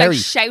and They were Kerry,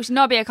 like shouting,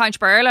 "Not be a country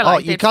burla." oh,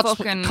 Like you they'd got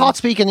fucking. caught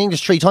speaking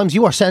English 3 times.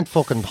 You were sent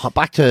fucking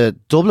back to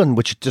Dublin,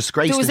 which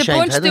disgraced There was and a shamed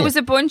bunch. heavily. There was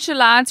a bunch of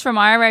lads from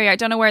our area. I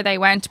don't know where they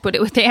went, but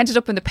they ended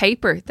up in the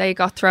paper. They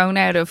got thrown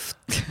out of.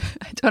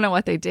 I don't know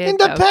what they did. In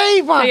the though.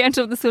 paper? They ended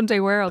up in the Sunday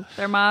World.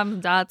 Their mum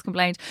and dads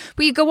complained.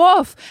 But you go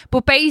off.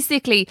 But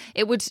basically,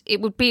 it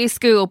would be a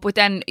school. But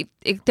then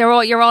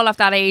you're all of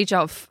that age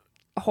of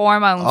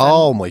hormones.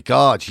 Oh my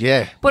God,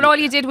 yeah. But all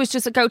you did was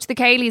just go to the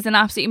Cayleys and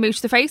absolutely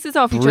mooch the faces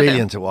off each other.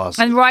 Brilliant it was.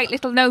 And write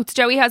little notes.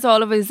 Joey has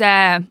all of his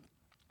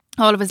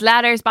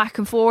letters back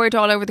and forward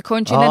all over the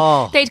country. And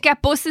Oh. then they'd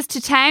get buses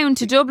to town,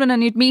 to Dublin,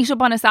 and you'd meet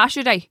up on a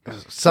Saturday.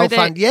 So For the-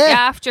 fun, yeah.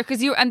 After, because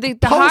the Posting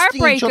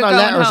heartbreak each of other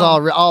going letters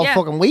home. all Yeah.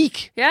 fucking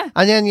week. Yeah.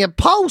 And then you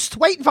post,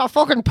 waiting for a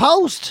fucking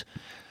post.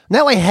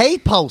 Now I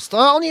hate post. The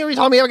only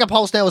time I ever get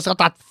post now is got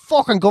that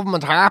fucking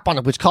government harp on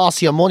it, which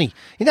costs you money.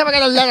 You never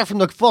get a letter from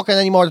the fucking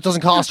anymore that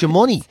doesn't cost you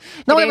money.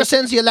 No one ever is.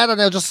 sends you a letter and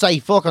they'll just say,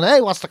 fucking, hey,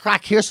 what's the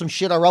crack? Here's some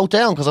shit I wrote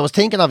down because I was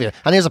thinking of you.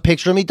 And here's a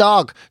picture of me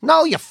dog.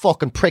 No, you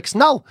fucking pricks.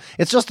 No.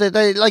 It's just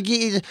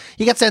that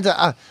you get sent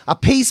a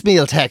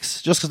piecemeal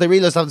text just because they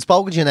realise they haven't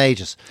spoken to you in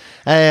ages.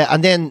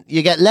 And then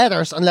you get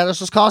letters, and letters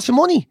just cost you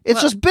money.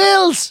 It's just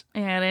bills.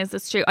 Yeah, it is.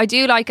 It's true. I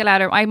do like a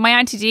letter. My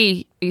Auntie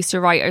D used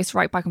to write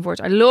back and forth.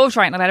 I loved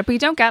writing a letter, but you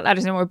don't get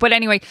letters anymore. But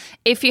anyway,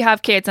 if you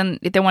have kids and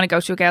they want to go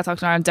to a Gael Talk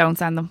in Ireland, don't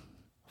send them.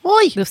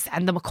 Why? They'll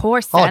send them, of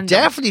course. Oh, Send them.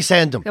 definitely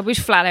send them. They'll be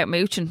flat out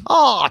mooching.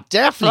 Oh,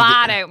 definitely.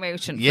 Flat out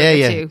mooching. for Yeah, the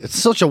yeah. two. It's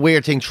such a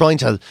weird thing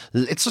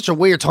it's such a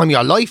weird time of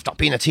your life, not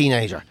being a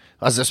teenager,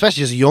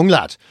 especially as a young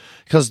lad.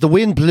 Because the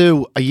wind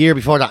blew a year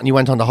before that and you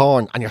went on the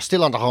horn and you're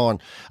still on the horn.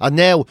 And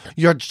now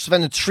you're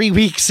spending 3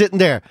 weeks sitting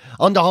there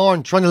on the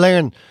horn trying to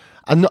learn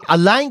a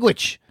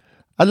language.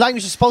 A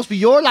language is supposed to be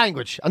your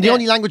language. And the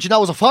only language you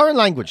know is a foreign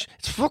language.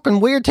 It's a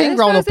fucking weird thing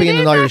growing up being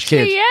an Irish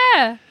kid.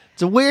 Yeah.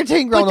 It's a weird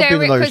thing growing up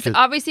being an Irish Because kid.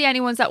 obviously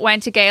anyone that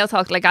went to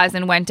Gaeltacht, like as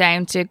in went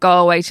down to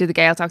Galway to the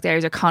Gaeltacht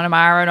areas or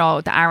Connemara and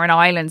all the Aran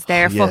Islands,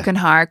 they're fucking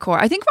hardcore.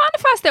 I think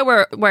Ranafast there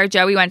where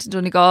Joey went to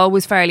Donegal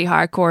was fairly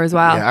hardcore as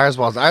well. Yeah, ours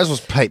was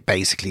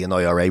basically an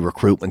IRA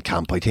recruitment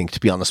camp, I think, to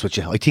be honest with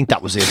you. I think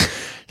that was it.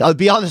 I'll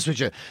be honest with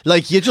you.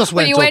 Like, you just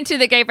went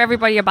They gave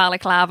everybody a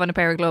balaclava and a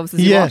pair of gloves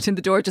as you walked in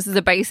the door, just as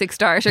a basic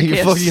starter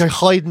kit. You're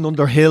hiding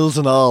under hills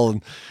and all,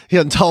 and you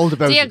hadn't told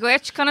about Dia it.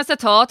 Gwitch, can I say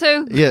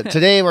to? Yeah,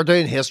 today we're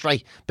doing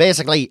history.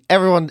 Basically,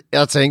 everyone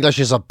that's English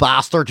is a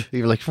bastard.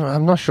 You're like,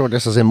 I'm not sure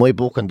this is in my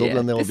book in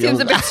Dublin. It seems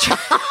a bit strange.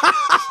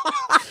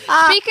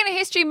 Speaking of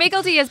history,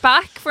 Miggledy is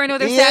back for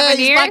another 7 years.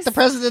 He's back. The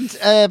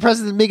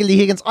President Miggledy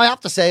Higgins. I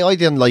have to say, I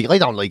don't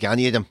like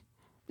any of them.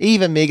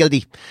 Even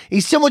Miggledy.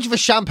 He's so much of a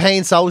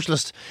champagne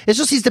socialist. It's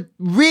just he's the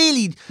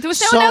really... There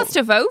was no one else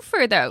to vote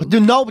for, though.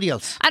 Nobody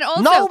else. And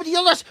also... Nobody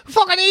else.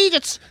 Fucking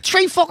idiots.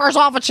 3 fuckers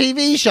off a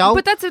TV show.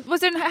 But how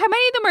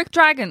many of them are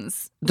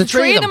dragons? The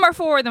three of them. or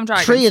 4 of them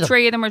dragons? 3 of them.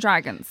 3 of them are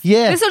dragons.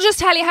 Yeah. This will just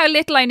tell you how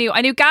little I knew.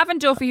 I knew Gavin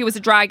Duffy, who was a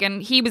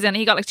dragon. He was in.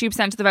 He got like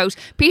 2% of the vote.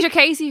 Peter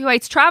Casey, who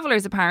hates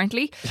travellers,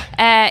 apparently.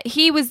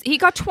 He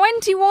got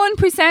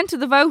 21% of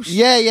the vote.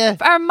 Yeah, yeah.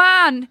 Our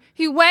man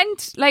who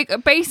went like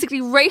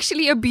basically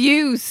racially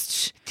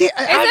abused. This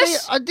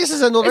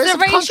is another... Is it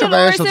It's racial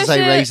controversial or to is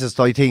say it racist,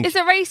 I think. Is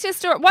it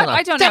racist or what?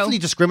 I don't know. Definitely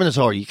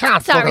discriminatory. You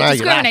can't fucking Sorry,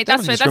 argue discriminate.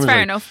 that. That's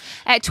fair enough.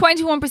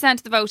 21%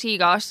 of the vote he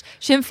got.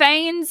 Sinn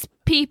Féin's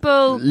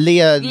people.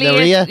 Leah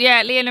Naria.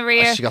 Yeah, Leah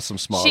Naria. Oh, she got some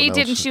small She notes.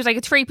 didn't. She was like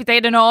a 3. They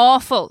had an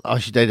awful. Oh,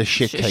 she did a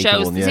shit cake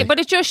shows, one, yeah. but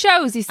it just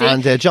shows, you see.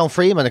 And Joan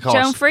Freeman, of course.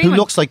 Joan Freeman. Who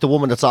looks like the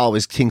woman that's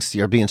always thinks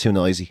you're being too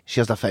noisy. She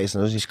has that face.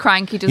 And She's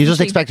cranky, doesn't you just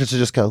she? expect her to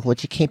just go,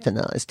 would you keep the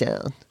noise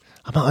down?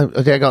 She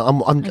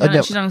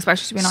don't expect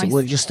her to be nice.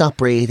 Would you stop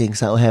breathing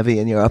so heavy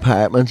in your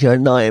apartment? You're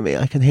annoying me.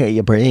 I can hear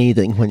you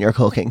breathing when you're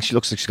cooking. She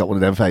looks like she's got one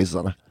of them faces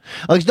on her.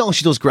 No,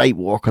 she does great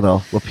work and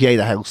all. With PA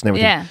the house and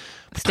everything. Yeah,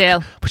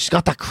 still. But she's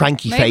got that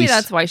cranky face. Maybe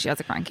that's why she has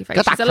a cranky face.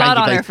 Got that She's a lot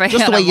cranky on her face.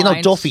 Just the way, you know,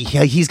 mind. Duffy,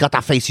 he's got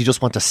that face you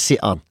just want to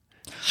sit on.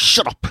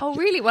 Shut up. Oh,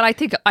 really? Well, I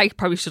think I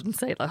probably shouldn't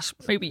say that.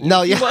 Maybe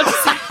No, you yeah. want to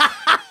say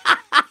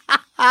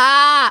You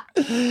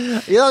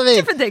know what I mean?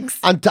 different things.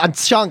 And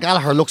Sean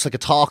Gallagher looks like a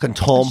talking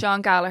Tom.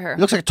 Sean Gallagher.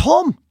 He looks like a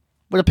Tom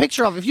with a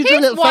picture of. If you drew a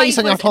His little face wife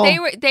on your was,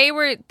 Tom. they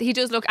were. He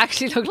does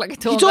actually look like a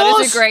Tom. He That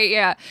does. is a great,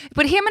 yeah.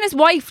 But him and his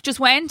wife just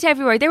went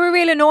everywhere. They were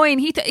real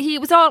annoying.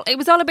 It was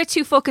all a bit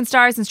too fucking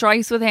stars and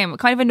stripes with him. It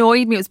kind of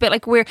annoyed me. It was a bit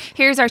like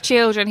here's our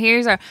children.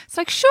 It's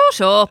like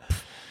shut up.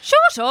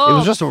 It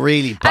was just a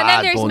really bad And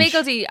then there's bunch.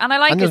 Miggledy, and I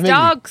like And his there's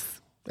Miggledy. dogs.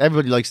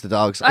 Everybody likes the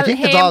dogs. I Well, think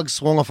the him- dogs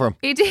swung up for him.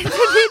 He did. He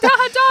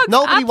had dogs.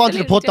 Nobody wanted to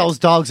Absolutely put did. those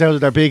dogs out of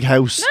their big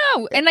house.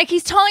 No, and like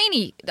he's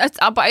tiny.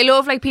 But I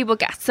love like people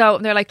get so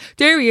they're like,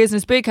 there he is in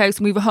his big house,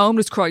 and we have a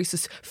homeless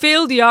crisis.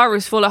 Fill the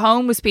hours full of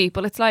homeless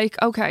people. It's like,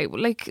 okay,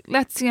 well, like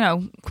let's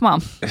come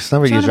on. It's not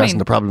really Do you know what I addressing mean?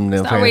 the problem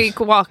now. It's not really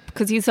what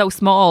because he's so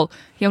small.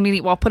 You only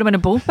need put him in a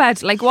bunk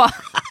bed. Like what?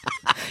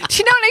 Do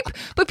you know like?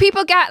 But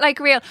people get like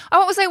real. Oh,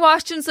 what was I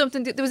watching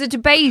something? There was a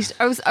debate.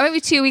 Maybe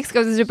 2 weeks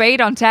ago. There was a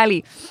debate on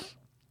telly.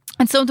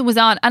 And something was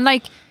on, and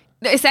like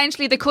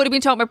essentially they could have been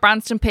talking about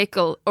Branston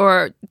Pickle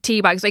or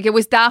Teabags, like it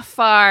was that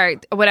far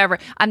or whatever,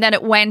 and then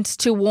it went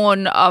to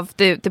one of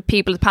the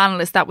people, the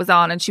panelists that was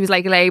on, and she was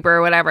like Labour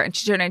or whatever, and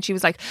she turned around and she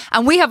was like,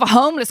 and we have a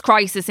homeless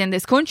crisis in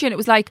this country, and it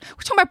was like,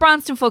 we're talking about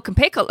Branston fucking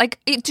Pickle, like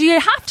do you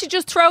have to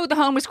just throw the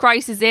homeless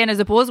crisis in as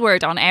a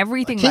buzzword on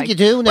everything? I think you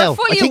do now. We're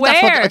fully I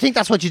aware. think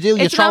that's what you do.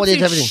 You It's throw an it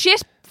into absolute everything.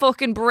 shit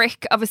fucking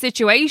brick of a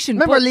situation.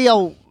 Remember but-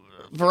 Leo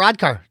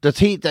Varadkar,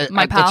 the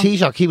My pal.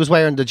 Taoiseach, he was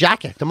wearing the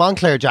jacket, the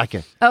Montclair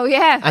jacket, Oh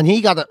yeah. and he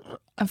got it.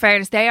 In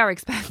fairness, they are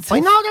expensive. I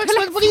know they're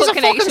expensive, but he's a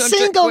fucking 800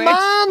 single quid.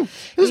 man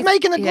who's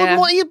making a good yeah.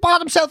 money. He bought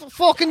himself a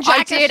fucking I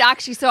jacket. did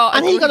actually saw,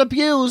 And he got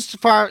abused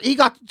for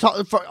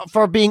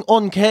being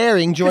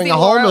uncaring during a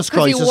homeless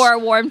crisis. Because he wore a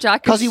warm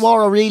jacket. Because he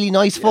wore a really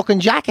nice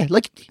fucking jacket.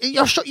 Like,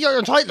 you're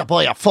entitled to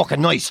buy a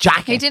fucking nice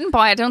jacket. He didn't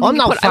buy it. I don't I'm think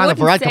not he a put, I fan of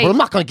wouldn't Varadkar, say, but I'm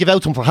not going to give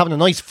out to him for having a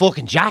nice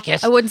fucking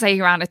jacket. I wouldn't say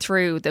he ran it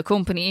through the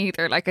company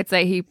either. Like I'd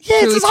say he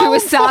Yeah, it's his through own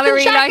his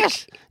salary. fucking Like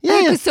jacket.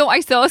 Yeah. because so I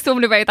saw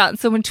something about that, and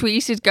someone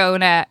tweeted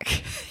going,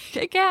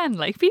 again,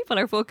 like people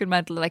are fucking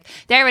mental. Like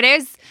there it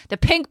is, the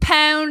pink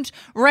pound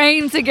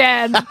reigns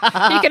again.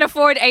 He can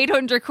afford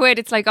 800 quid.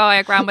 It's like, oh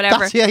yeah, grand,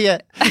 whatever. Yeah.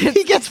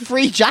 He gets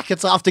free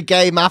jackets off the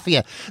gay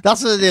mafia.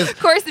 That's what it is. Of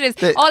course it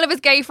is. All of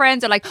his gay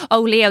friends are like, oh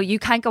Leo, you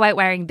can't go out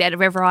wearing the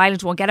River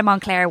Island one, get a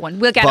Montclair one.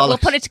 We'll get it, we'll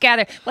Bollocks. put it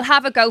together. We'll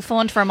have a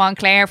GoFund for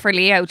Montclair for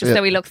Leo, just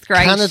so he looks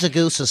great. Canada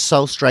Goose is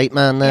so straight,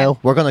 man, now.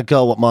 We're going to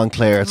go with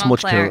Montclair. It's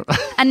Montclair. much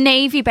cooler. And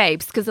navy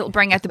babes, because it'll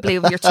bring out the blue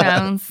of your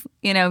tones.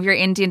 you know, your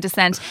Indian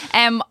descent.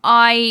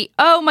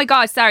 Oh my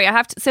God, sorry, I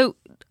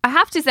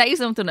have to say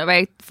something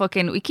about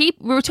fucking. We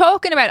were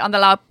talking about it on the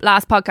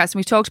last podcast, and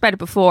we've talked about it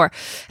before.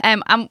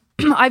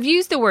 I've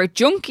used the word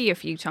junkie a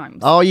few times.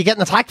 Oh, you're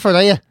getting attacked for it,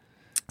 are you?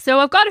 So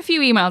I've got a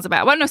few emails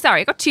about it. Well, no,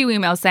 sorry, I got 2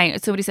 emails saying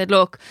it. Somebody said,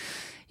 look,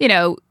 you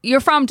know,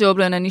 you're from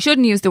Dublin and you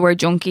shouldn't use the word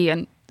junkie.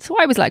 And so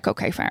I was like,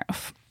 okay, fair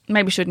enough.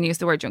 Maybe I shouldn't use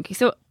the word junkie.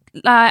 So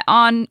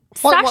on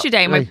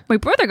Saturday, my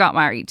brother got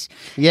married.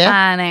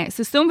 Yeah. And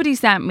so somebody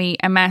sent me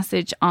a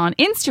message on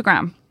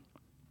Instagram.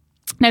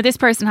 Now, this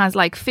person has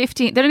like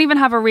 15, they don't even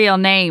have a real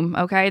name,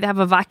 okay? They have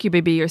a vacuum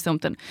or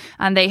something.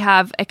 And they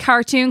have a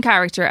cartoon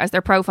character as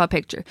their profile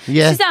picture.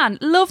 Yeah. Suzanne,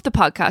 love the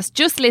podcast.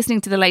 Just listening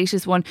to the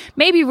latest one.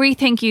 Maybe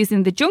rethink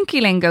using the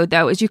junkie lingo,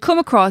 though, as you come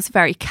across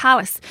very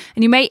callous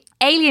and you may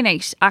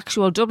alienate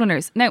actual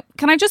Dubliners. Now,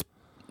 can I just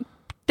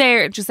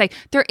say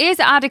there is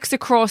addicts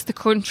across the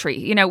country.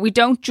 You know, we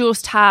don't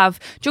just have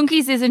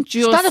junkies. Isn't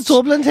just it's not a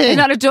Dublin thing. It's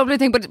not a Dublin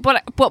thing,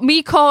 but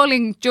me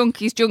calling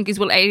junkies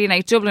will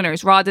alienate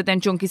Dubliners rather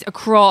than junkies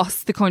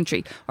across the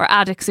country or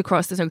addicts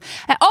across the country.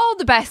 All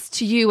the best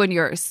to you and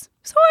yours.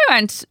 So I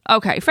went,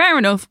 okay, fair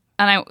enough.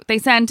 And they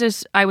sent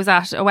it. I was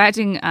at a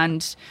wedding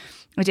and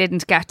I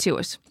didn't get to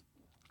it.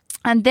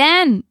 And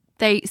then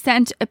they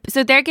sent,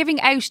 so they're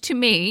giving out to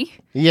me.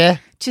 Yeah.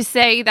 To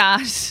say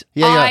that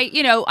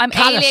I'm callous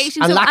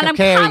alienating and someone lack and of I'm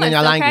caring callous, in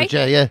your language.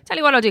 okay? Yeah. Tell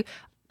you what I'll do.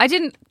 I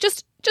didn't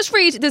just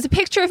read. There's a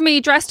picture of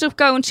me dressed up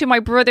going to my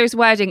brother's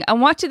wedding, and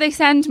what did they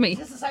send me? Is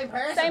this the same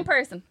person? Same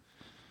person.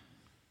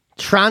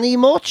 Tranny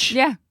much?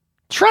 Yeah.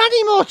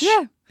 Tranny much?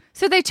 Yeah.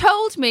 So they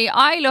told me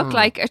I look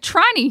like a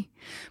tranny,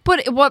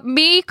 but what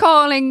me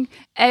calling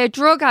a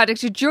drug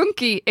addict a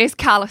junkie is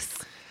callous.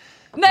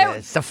 Now,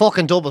 it's a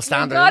fucking double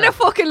standard. You gotta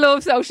fucking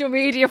love social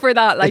media for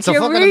that. Like, it's a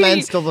fucking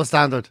immense double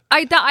standard.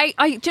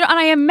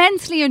 I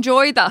immensely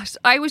enjoyed that.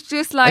 I was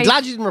just like, I'm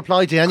glad you didn't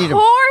reply to any of them.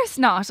 Of course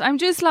not. I'm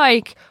just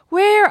like,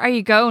 where are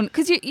you going?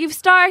 Because you've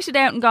started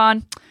out and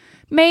gone,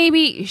 maybe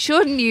you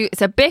shouldn't use.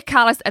 It's a bit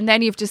callous, and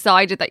then you've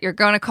decided that you're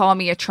going to call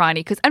me a tranny.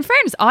 Because, and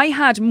fairness, I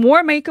had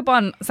more makeup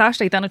on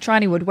Saturday than a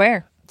tranny would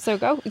wear. So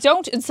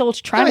don't insult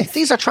trannies.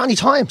 These are tranny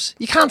times.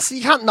 You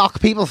can't knock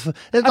people.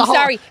 I'm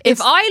sorry. If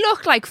I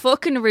look like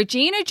fucking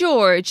Regina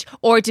George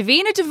or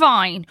Davina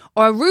Devine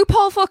or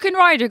RuPaul fucking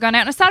Ryder going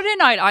out on a Saturday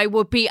night, I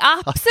would be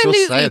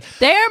absolutely.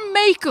 Their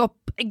makeup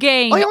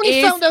game is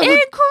incredible.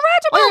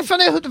 I only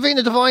found out who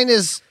Davina Devine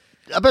is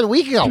about a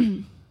week ago.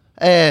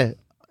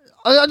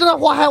 I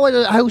don't know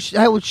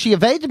how she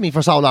evaded me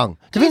for so long.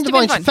 Davina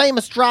Devine's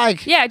famous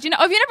drag. Yeah, have you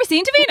never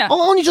seen Davina?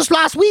 Oh, only just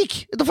last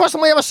week. The first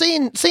time I ever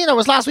seen her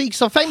was last week.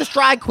 So famous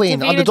drag queen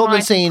Davina on the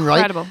Dublin scene,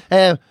 incredible.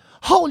 Right?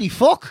 Holy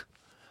fuck.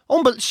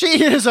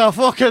 She is a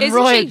fucking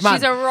ride, man.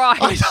 She's a ride.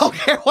 I don't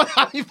care what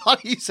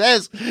anybody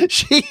says.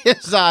 She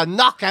is a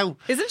knockout.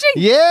 Isn't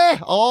she? Yeah.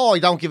 Oh, I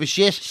don't give a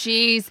shit.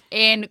 She's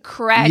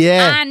incredible.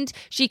 Yeah. And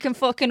she can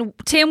fucking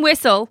tin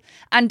whistle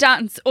and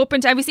dance up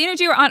and down. Have you seen her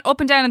do her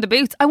up and down in the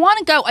boots? I want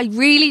to go. I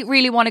really,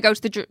 really want to go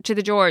to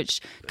the George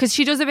because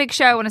she does a big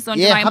show on a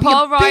Sunday night.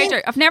 Paul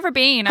Ryder. I've never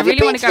been. I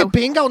really want to go. The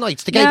bingo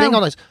nights, the gay bingo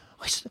nights.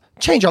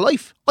 Change your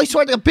life. I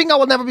swear to God, bingo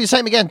will never be the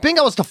same again.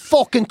 Bingo is the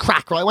fucking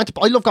crack, right?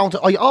 I love going to.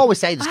 I always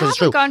say this because it's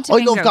true.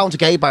 I love going to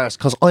gay bars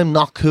because I'm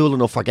not cool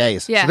enough for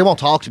gays. Yeah. So they won't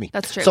talk to me.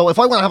 That's true. So if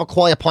I want to have a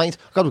quiet pint,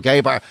 I go to a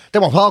gay bar. They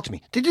won't talk to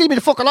me. They leave me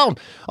the fuck alone.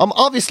 I'm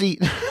obviously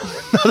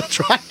not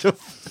attractive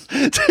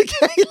to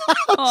gay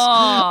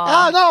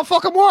lads. No, it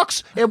fucking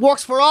works. It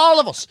works for all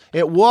of us.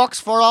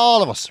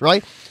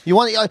 Right? You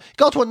want to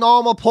go to a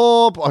normal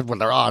pub?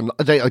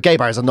 A gay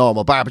bar is a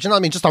normal bar, but you know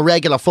what I mean? Just a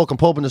regular fucking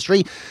pub in the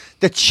street.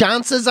 The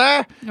chances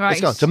are,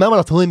 right. Let's go. Do you remember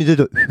that time you did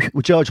it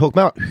with George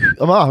Hookmar?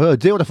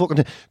 Do the fucking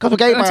thing. Go to a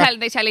gay bar.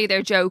 They tell you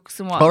their jokes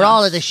and what. Or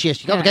all of this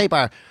shit. You go to a gay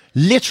bar,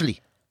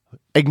 literally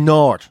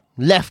ignored,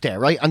 left there,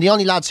 right? And the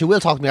only lads who will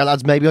talk to me are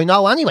lads maybe I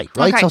know anyway,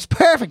 right? Okay. So it's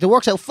perfect. It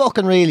works out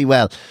fucking really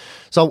well.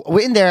 So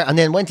we're in there and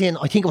then went in,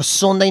 I think it was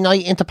Sunday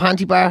night into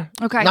Panty Bar.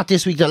 Okay. Not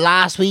this week, the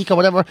last week or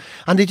whatever.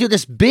 And they do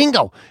this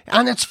bingo.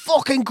 And it's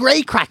fucking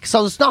great crack.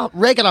 So it's not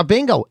regular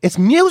bingo. It's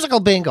musical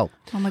bingo.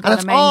 Oh my God, and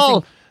it's amazing.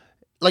 all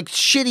like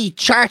shitty,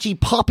 charty,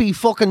 poppy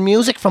fucking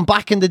music from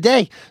back in the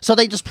day. So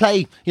they just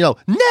play,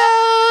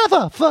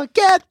 never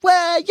forget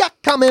where you're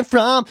coming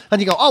from.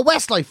 And you go,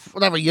 Westlife,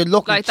 whatever. You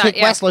look like that,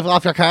 Westlife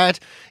off your card.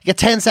 You get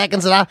 10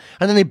 seconds of that.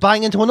 And then they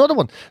bang into another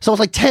one. So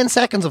it's like 10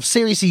 seconds of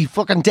seriously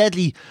fucking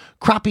deadly,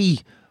 crappy,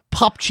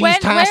 pop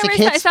cheese-tastic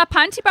hits. That? Is that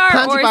Panty Bar?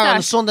 Panty Bar on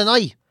a Sunday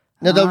night.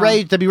 Now,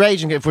 they'll be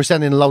raging if we're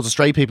sending loads of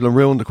straight people and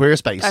ruin the queer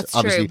space, That's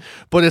obviously. True.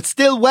 But it's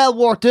still well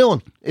worth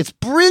doing. It's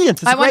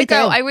brilliant. It's a great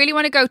I really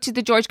want to go to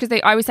the George because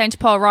I was saying to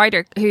Paul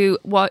Ryder, who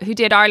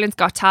did Ireland's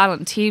Got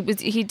Talent. He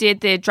did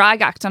the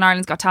drag act on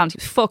Ireland's Got Talent.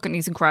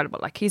 He's incredible.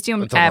 Like, he's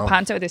doing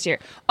Panto this year.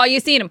 Oh,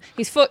 you've seen him.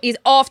 He's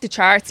off the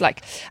charts.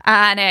 Like,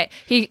 and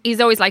he's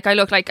always like, I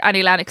look like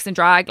Annie Lennox in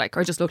drag, like,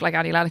 or just look like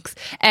Annie Lennox.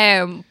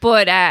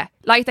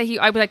 Like that,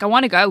 I was like, I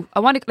want to go.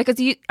 I want to,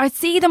 because I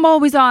see them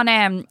always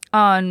on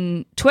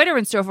Twitter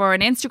and stuff or on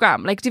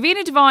Instagram. Like,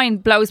 Davina Devine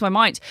blows my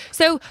mind.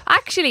 So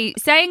actually,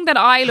 saying that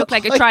I look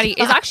like a tranny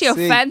is actually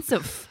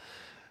offensive.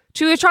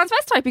 to a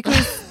transvestite because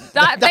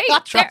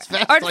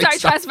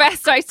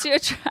transvestite to a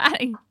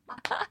tranny.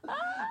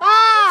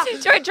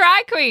 To a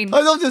drag queen. I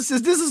love this.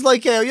 This is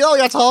like,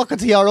 you're talking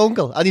to your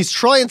uncle and he's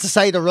trying to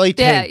say the right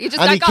thing. Yeah, you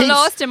just got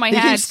lost in my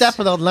head. He keeps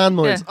stepping on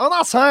landmines. Yeah. I'm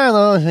not saying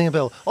anything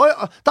about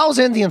those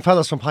Indian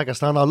fellas from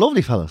Pakistan are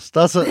lovely fellas.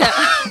 That's it. Yeah.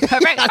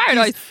 Very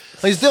nice.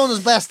 He's doing his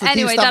best.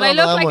 Anyway, that I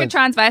look like a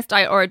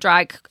transvestite or a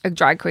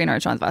drag queen or a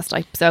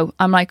transvestite. So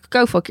I'm like,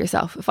 go fuck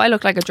yourself. If I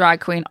look like a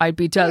drag queen, I'd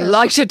be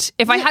delighted.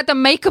 If I had the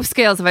makeup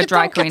skills of a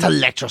drag queen. You don't get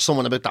to lecture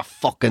someone about that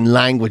fucking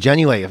language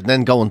anyway, and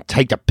then go and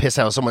take the piss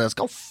out of someone else.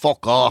 Go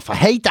fuck off. I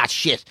hate that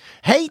shit.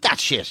 I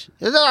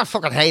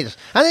fucking hate it.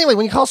 And anyway,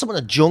 when you call someone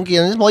a junkie,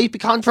 and this might be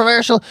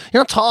controversial,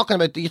 you're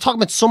talking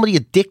about somebody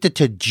addicted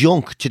to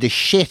junk, to the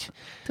shit.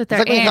 That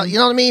they're in. You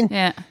know what I mean?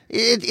 Yeah.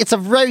 It's a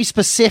very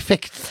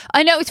specific.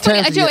 I know, it's funny.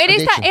 I do. It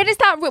is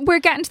that we're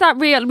getting to that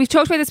real. We've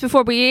talked about this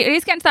before, but it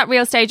is getting to that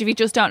real stage if you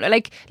just don't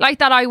like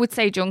that. I would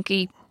say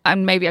junkie,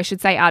 and maybe I should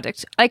say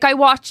addict. Like I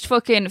watched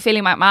fucking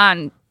Philly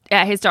McMahon.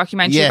 His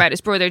documentary about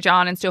his brother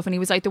John and stuff, and he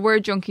was like, the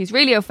word junkie is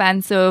really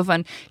offensive,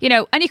 and you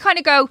kind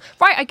of go,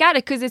 right, I get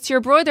it because it's your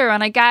brother,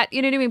 and I get,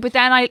 you know what I mean, but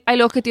then I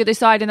look at the other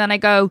side and then I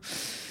go,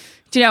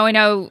 I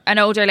know an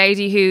older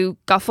lady who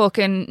got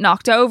fucking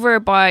knocked over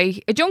by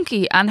a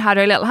junkie and had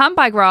her little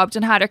handbag robbed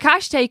and had her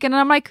cash taken, and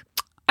I'm like,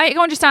 I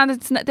understand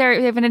that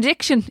they have an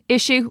addiction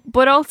issue,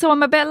 but also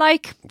I'm a bit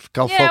like,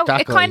 fuck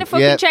that it kind of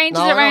fucking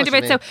changes it around a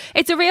bit. So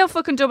it's a real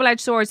fucking double-edged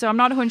sword. So I'm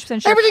not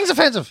 100% sure. Everything's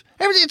offensive.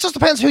 It just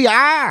depends who you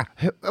are,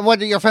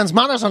 whether your friend's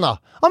manners or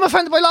not. I'm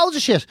offended by loads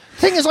of shit.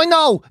 Thing is, I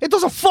know it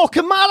doesn't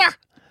fucking matter.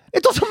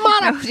 It doesn't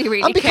matter. Nobody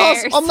really and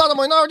because cares. I'm not a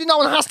minority, no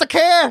one has to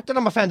care that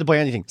I'm offended by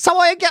anything. So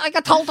I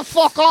get told to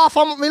fuck off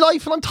on with my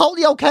life, and I'm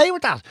totally okay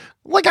with that.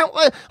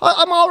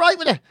 I'm all right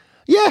with it.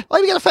 Yeah,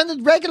 I get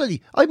offended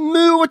regularly. I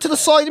move it to the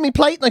side of my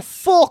plate and I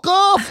fuck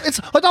off.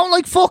 I don't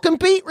like fucking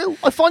beetroot.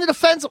 I find it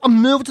offensive. I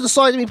move it to the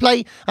side of my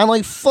plate and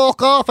I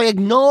fuck off. I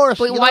ignore it.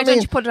 But why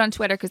don't you put it on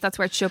Twitter? Because that's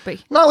where it should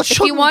be. No, it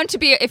shouldn't.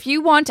 If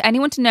you want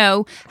anyone to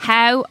know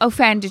how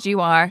offended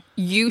you are,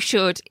 you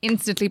should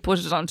instantly put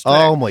it on Twitter.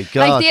 Oh my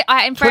God.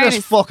 In Twitter's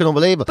fairness, fucking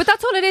unbelievable. But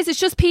that's all it is. It's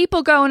just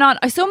people going on.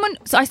 I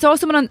saw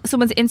someone on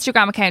someone's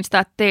Instagram account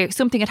that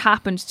something had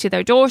happened to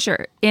their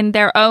daughter in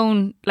their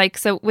own,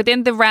 so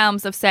within the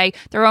realms of, say,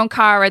 their own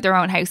car or their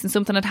own house, and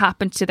something had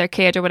happened to their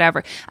kid or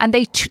whatever, and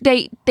they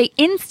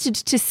insted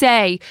to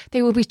say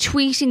they would be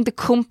tweeting the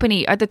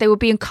company, or that they would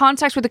be in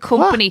contact with the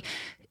company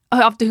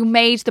who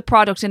made the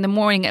product in the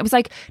morning. It was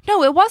like,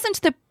 no, it wasn't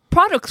the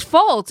product's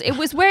fault. It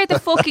was where the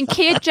fucking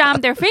kid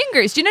jammed their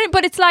fingers. Do you know?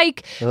 But it's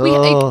like,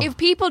 if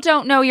people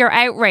don't know, you're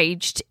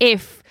outraged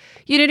if,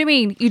 you know what I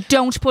mean, you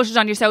don't put it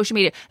on your social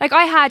media. Like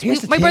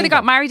my brother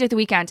got married at the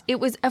weekend. It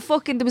was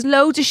there was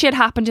loads of shit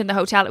happened in the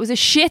hotel. It was a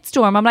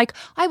shitstorm. I'm like,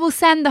 I will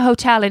send the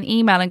hotel an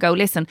email and go,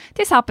 listen,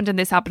 this happened and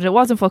this happened. It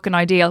wasn't fucking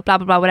ideal, blah,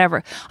 blah, blah,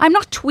 whatever. I'm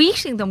not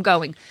tweeting them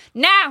going,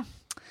 now,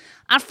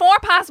 at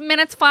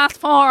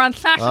 4:04 on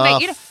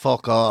Saturday.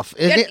 Fuck off.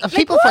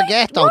 People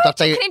forget though that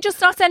they... Can you just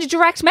not send a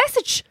direct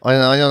message? I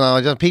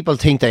don't know. People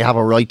think they have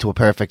a right to a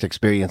perfect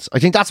experience. I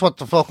think that's what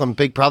the fucking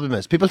big problem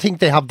is. People think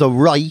they have the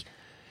right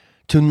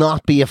to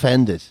not be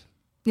offended.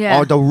 Yeah.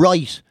 Or the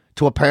right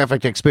to a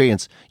perfect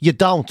experience. You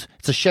don't.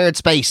 It's a shared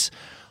space.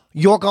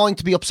 You're going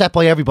to be upset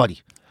by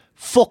everybody.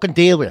 Fucking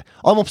deal with it.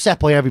 I'm upset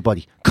by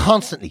everybody.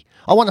 Constantly.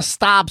 I want to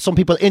stab some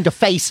people in the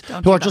face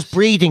who are just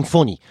breathing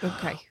funny.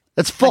 Okay.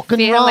 It's fucking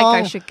I feel wrong.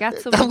 like I should get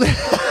some.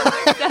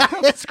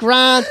 It's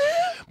grand.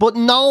 But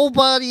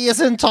nobody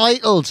is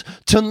entitled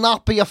to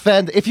not be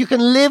offended. If you can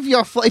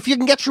if you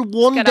can get through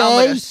one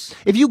day,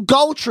 if you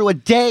go through a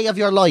day of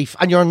your life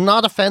and you're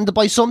not offended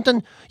by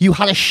something, you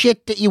had a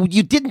shit that you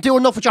didn't do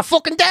enough with your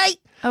fucking day.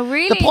 Oh,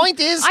 really? The point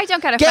is, I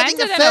don't get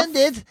getting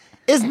offended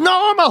is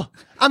normal,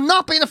 and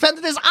not being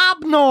offended is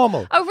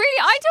abnormal. Oh,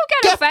 really? I don't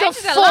get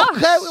offended a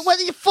lot. Out.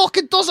 Whether you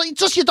fucking does it,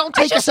 just you don't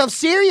take yourself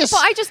serious.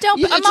 But I just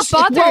don't. I'm not It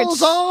bothered.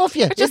 rolls off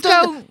you. I just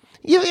go.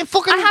 You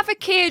fucking... I have a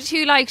kid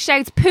who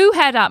shouts poo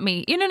head at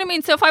me. You know what I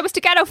mean? So if I was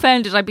to get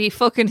offended, I'd be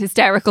fucking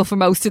hysterical for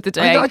most of the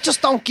day. I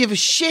just don't give a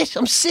shit.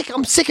 I'm sick of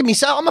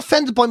myself. I'm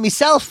offended by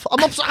myself.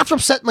 After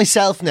upset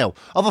myself now.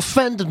 I've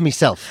offended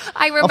myself.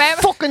 I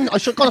remember. I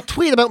should have got a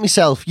tweet about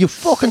myself. You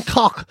fucking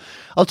cock.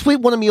 I'll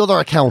tweet one of my other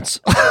accounts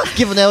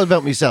giving out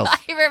about myself.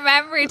 I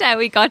remembered how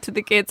we got to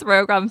the kids'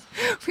 programmes.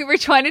 We were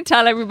trying to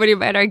tell everybody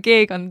about our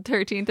gig on the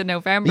 13th of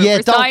November. Yeah,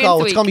 for don't Science go.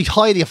 Week. It's going to be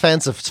highly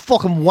offensive. It's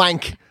fucking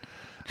wank.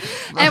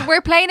 And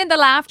we're playing in the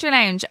Laughter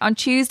Lounge on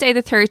Tuesday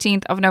the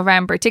 13th of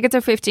November. Tickets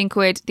are 15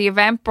 quid. The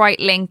Eventbrite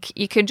link,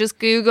 you can just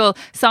Google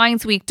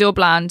Science Week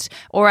Dublin,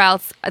 or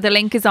else the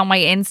link is on my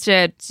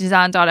Insta,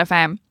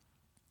 Suzanne.fm,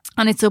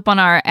 and it's up on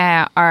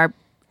our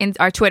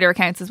Twitter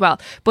accounts as well.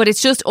 But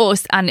it's just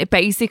us, and it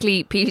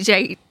basically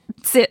PJ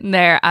sitting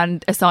there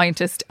and a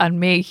scientist and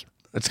me.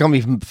 It's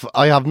going to be...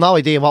 I have no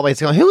idea what way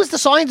it's going. Who is the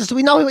scientist? Do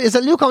we know? Is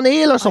it Luke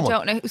O'Neill or someone? I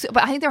don't know.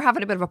 But I think they're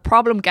having a bit of a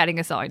problem getting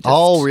a scientist.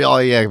 Oh,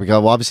 yeah.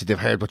 Because obviously they've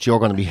heard what you're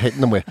going to be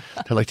hitting them with.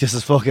 They're like, this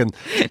is fucking...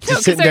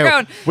 just sitting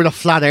there with a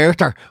flat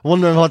earther,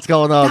 wondering what's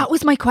going on. That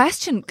was my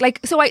question. Like,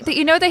 so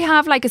they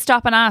have like a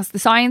stop and ask. The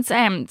Science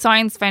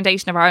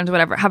Foundation of Ireland or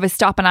whatever have a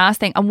stop and ask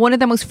thing. And one of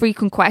the most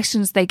frequent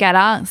questions they get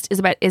asked is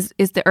about, is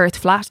the earth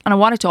flat? And I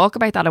want to talk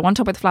about that. I want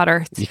to talk about the flat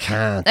earth. You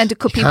can't. And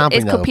could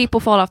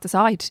people fall off the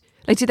side?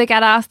 Like, do they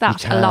get asked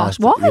that a lot?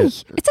 Why? Yeah.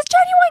 It's a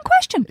genuine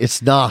question.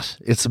 It's not.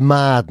 It's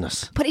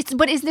madness. But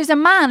there's a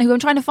man who I'm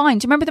trying to find.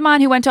 Do you remember the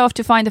man who went off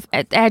to find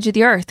the edge of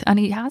the earth and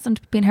he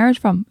hasn't been heard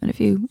from in a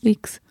few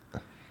weeks?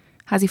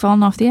 Has he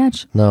fallen off the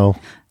edge? No.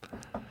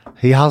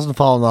 He hasn't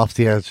fallen off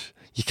the edge.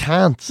 You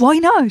can't. Why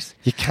not?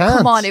 You can't.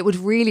 Come on, it would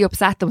really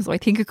upset them. So I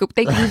think they could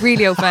be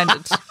really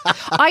offended.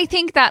 I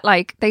think that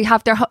like they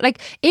have their like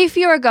if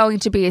you're going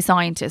to be a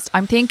scientist,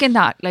 I'm thinking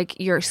that like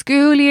your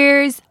school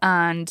years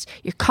and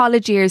your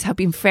college years have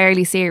been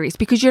fairly serious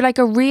because you're like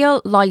a real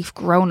life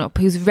grown up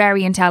who's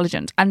very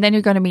intelligent, and then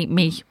you're going to meet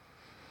me,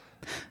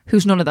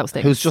 who's none of those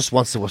things. Who just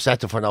wants to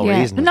upset them for no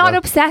reason. Not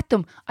upset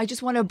them. I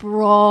just want to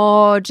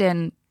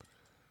broaden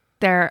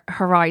their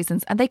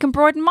horizons, and they can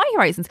broaden my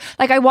horizons.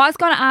 Like I was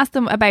going to ask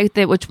them about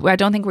which I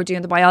don't think we're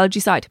doing the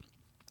biology side.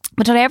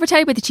 But did I ever tell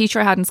you about the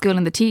teacher I had in school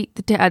and the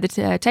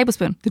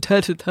tablespoon? The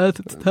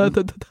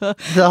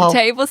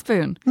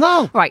tablespoon.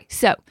 No. Right.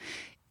 So,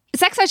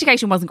 sex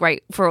education wasn't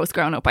great for us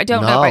growing up. I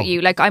don't know about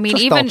you. Like, I mean,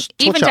 just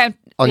even down.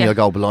 You'll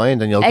go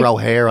blind and you'll grow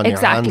hair on your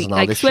hands and all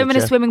like this swim shit,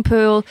 in a swimming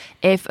pool.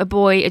 If a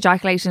boy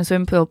ejaculates in a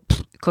swimming pool,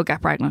 could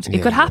get pregnant.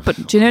 It could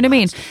happen. Do you know what I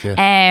mean?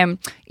 Yeah.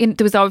 There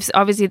was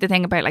obviously the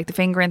thing about like the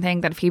fingering thing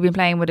that if he'd been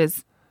playing with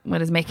his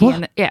Mickey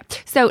and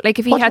so like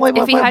if he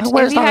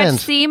had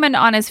semen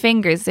on his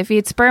fingers, if he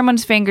had sperm on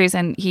his fingers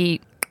and you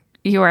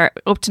were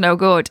up to no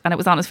good and it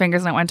was on his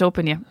fingers and it went up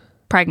and you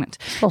pregnant.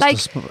 Like,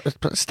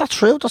 is that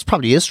true? That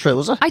probably is true,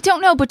 is it? I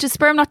don't know, but does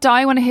sperm not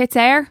die when it hits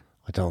air?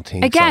 I don't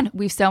think Again, so.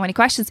 we've so many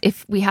questions.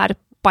 If we had a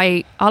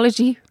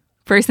biology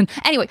person.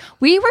 Anyway,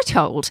 we were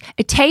told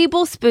a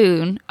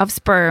tablespoon of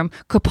sperm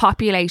could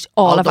populate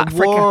all of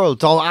Africa.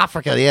 World. All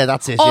Africa, yeah,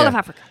 that's it. All of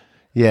Africa.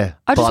 Yeah.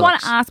 I just want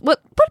to ask, but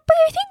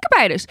you think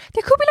about it.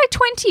 There could be like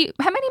 20,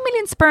 how many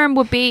million sperm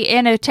would be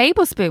in a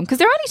tablespoon? Because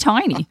they're only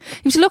tiny.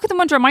 You should look at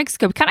them under a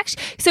microscope. You can't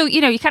actually, so,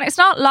 you can, it's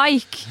not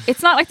like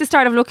the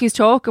start of Look Who's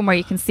Talking where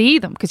you can see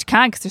them, because you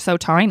can't, because they're so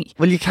tiny.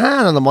 Well, you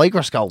can on the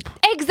microscope.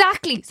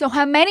 Exactly. So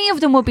how many of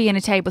them would be in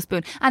a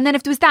tablespoon? And then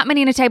if there was that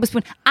many in a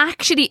tablespoon,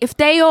 actually, if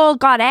they all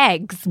got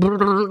eggs,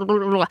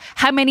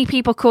 how many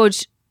people could,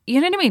 you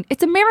know what I mean?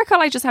 It's a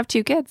miracle I just have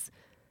 2 kids.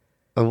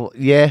 Oh,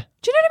 yeah.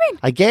 Do you know what I mean?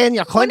 Again,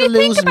 you're kind of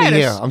losing me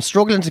here. I'm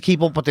struggling to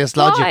keep up with this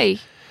logic. Why?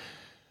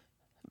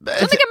 I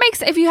don't think it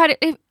makes, if you had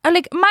it,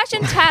 like,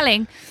 imagine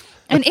telling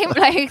an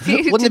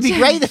wouldn't it be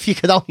great if you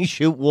could only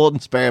shoot one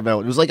sperm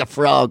out? It was like a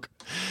frog.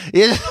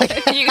 Yeah,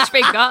 you could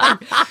speak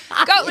got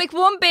like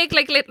one big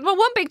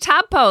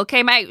tadpole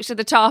came out to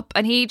the top,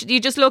 and you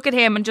just look at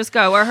him and just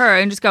go, or her,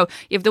 and just go,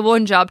 you have the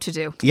one job to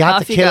do. You had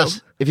to kill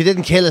it. If you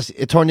didn't kill it,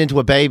 it turned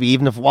into a baby,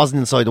 even if it wasn't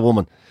inside a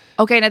woman.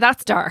 Okay, now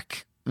that's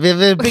dark.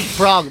 The big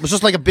frog. It was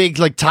just like a big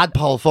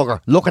tadpole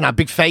fucker looking at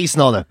big face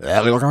and all that.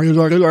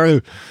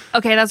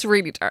 Okay, that's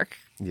really dark.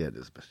 Yeah, it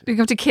is. You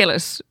have to kill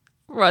it.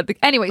 Right.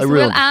 Anyway, so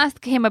we'll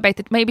ask him about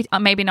it.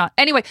 Maybe not.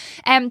 Anyway,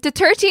 the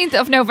 13th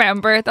of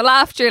November, the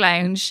Laughter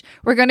Lounge.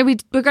 We're going to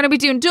be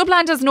doing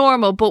Dubland as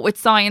normal, but with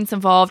science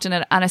involved in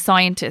it and a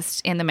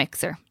scientist in the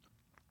mixer.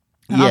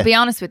 And I'll be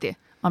honest with you,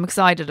 I'm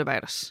excited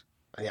about it.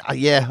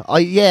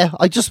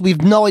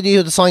 We've no idea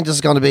who the scientist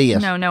is going to be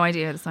yet. No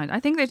idea who the scientist. I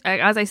think that,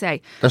 as I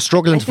say, they're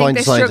struggling to find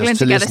a scientist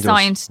to get a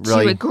scientist to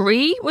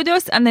agree with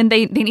us, and then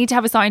they need to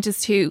have a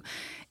scientist who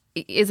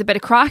is a bit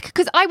of crack.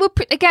 Because I would,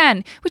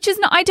 again, which is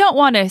not, I don't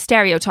want to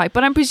stereotype,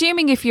 but I'm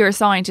presuming if you're a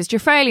scientist, you're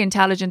fairly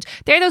intelligent.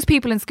 They're those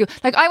people in school.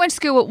 Like, I went to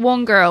school with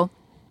one girl,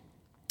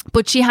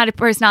 but she had a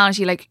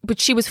personality, but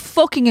she was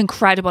fucking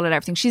incredible at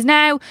everything. She's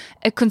now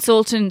a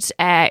consultant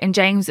in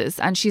James's,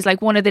 and she's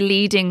like one of the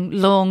leading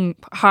lung,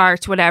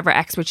 heart, whatever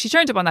experts. She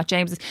turned up on that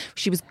James's.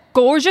 She was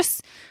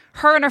gorgeous.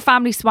 Her and her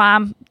family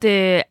swam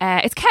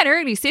it's Ken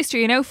Early's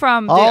sister,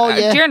 from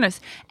the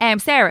journalist,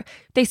 Sarah.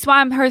 They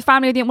swam, her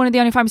family, one of the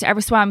only families to ever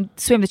swim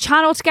the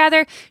channel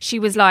together. She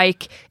was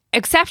like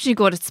exceptionally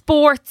good at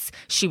sports.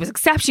 She was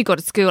exceptionally good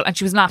at school, and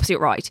she was an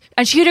absolute right.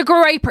 And she had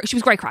she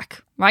was great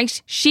crack,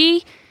 right?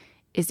 She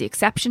is the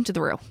exception to the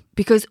rule,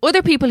 because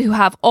other people who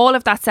have all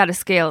of that set of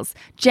skills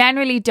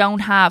generally don't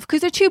have,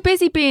 because they're too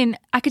busy being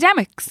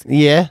academics.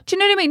 Yeah. Do you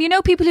know what I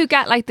mean? People who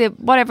get like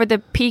whatever the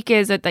peak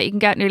is that you can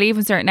get in your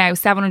Leaving Cert now,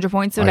 700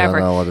 points or whatever. I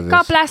don't know what it is.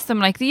 God bless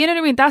them. You know what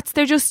I mean?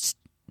 They're just,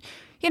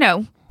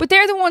 but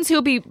they're the ones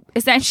who'll be,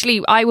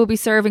 essentially, I will be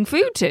serving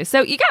food to.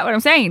 So you get what I'm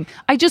saying?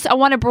 I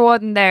want to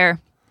broaden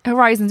their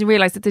horizons and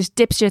realise that there's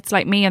dipshits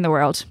like me in the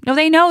world. No,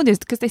 they know this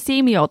because they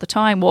see me all the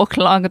time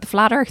walking along at the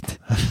flat earth.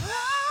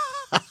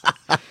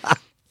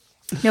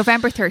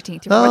 November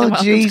 13th. You're more than Oh, welcome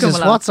to Jesus. come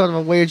along. What sort of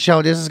a weird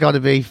show this is going to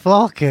be?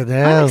 Fucking I'm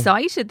hell.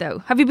 excited though.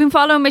 Have you been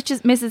following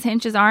Mrs.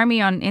 Hinch's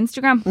Army on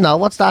Instagram? No,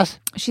 what's that?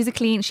 She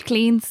cleans. She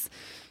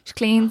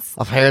cleans.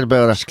 I've heard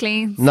about it. She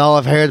cleans. No,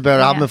 I've heard about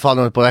it. I haven't Yeah. been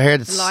following it, but I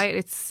heard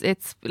it's...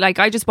 It's like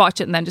I just watch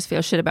it and then just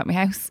feel shit about my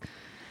house.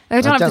 I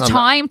don't have the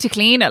time to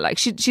clean it. Like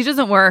she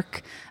doesn't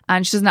work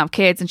and she doesn't have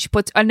kids, and she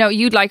puts. I know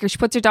you'd like her. She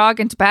puts her dog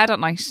into bed at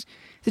night.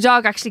 The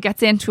dog actually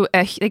gets into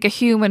a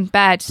human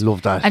bed.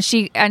 Love that. And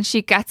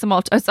she gets him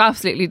all. It's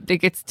absolutely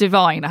like it's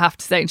divine, I have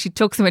to say. And she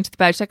tucks him into the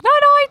bed. She's like,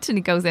 night, and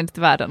he goes into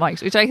the bed at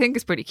night, which I think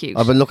is pretty cute.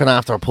 I've been looking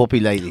after a puppy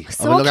lately.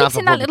 So what keeps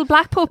in that little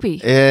black puppy?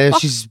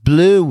 She's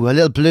blue, a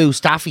little blue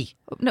staffy.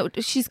 No,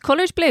 she's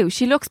coloured blue.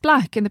 She looks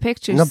black in the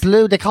pictures. No,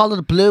 blue. They call it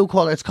a blue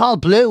colour. It's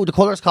called blue. The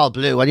colour's called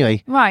blue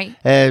anyway. Right.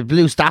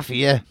 Blue staffy,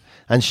 yeah.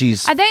 And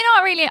she's... Are they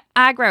not really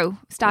aggro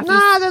staffies?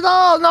 Not at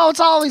all. No, it's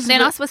always... They're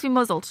not supposed to be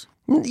muzzled.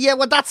 Yeah,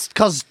 well, that's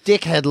because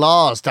dickhead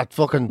laws that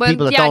fucking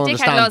people that don't dickhead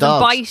understand laws dogs.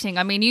 and biting.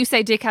 I mean, you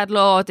say dickhead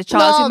law, the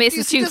child who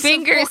misses two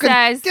fingers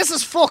says... This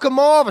is fucking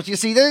morbid, you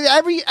see.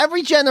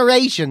 Every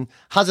generation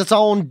has its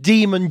own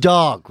demon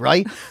dog,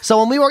 right?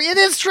 So it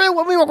is true,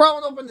 when we were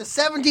growing up in the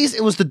 70s,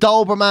 it was the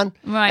Doberman.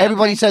 Right,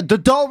 Everybody okay. said, the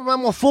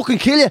Doberman will fucking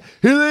kill you.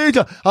 He'll eat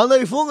you.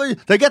 And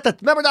they get the...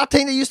 Remember that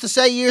thing they used to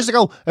say years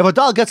ago? If a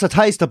dog gets a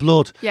taste of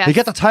blood, Yes. they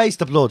get the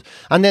taste of blood.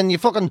 And then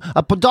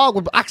a dog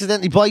would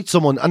accidentally bite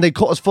someone and they'd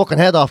cut his fucking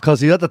head off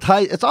because he had the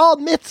taste. It's all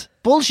myth.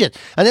 Bullshit.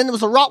 And then there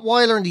was a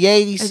Rottweiler in the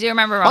 80s. I do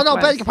remember Oh no,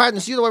 Rottweilers. beg your pardon,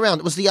 it's the other way around.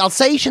 It was the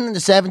Alsatian in the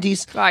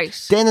 70s. Right.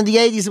 Then in the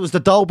 80s, it was the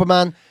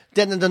Doberman.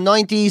 Then in the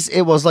 90s,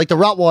 it was like the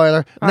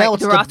Rottweiler. Right, Now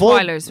it's the the bull.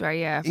 Rottweilers, right?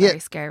 Yeah, very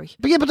scary.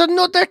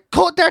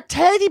 But they're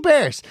teddy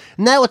bears.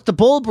 Now it's the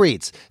bull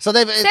breeds. So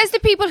they've... Says the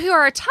people who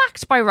are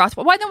attacked by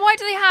Rottweilers. Why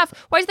do they have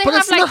But like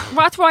it's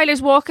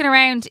Rottweilers walking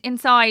around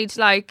inside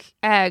like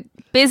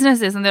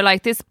businesses, and they're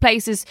like, this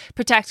place is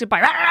protected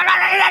by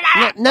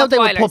now they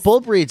would Rottweilers. put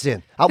bull breeds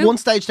in. At one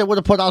stage, they would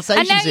have put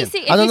Alsatians And now you in. see-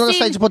 if And you another see-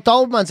 stage, they put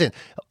Dobermans in.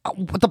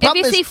 The If problem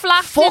you is, see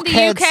flats in the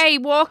fuckheads- UK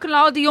walking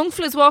along, the young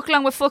fellas walking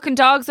along with fucking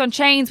dogs on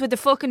chains with the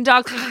fucking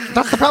dogs.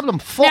 That's the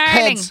problem.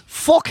 Darling.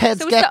 Fuckheads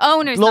So it's get the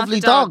owners, not lovely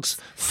the dogs.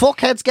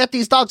 Fuckheads get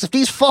these dogs. If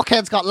these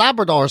fuckheads got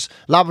Labradors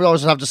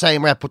would have the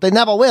same rep, but they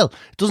never will.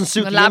 It doesn't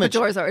suit The the image.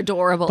 Labradors are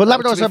adorable. But though,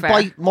 Labradors to be fair.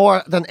 bite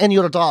more than any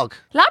other dog.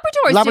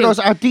 Labradors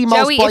are the most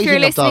Joey, if biting you're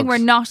of listening, dogs. we're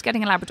not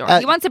getting a Labrador.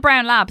 He wants a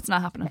brown lab. It's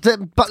not happening.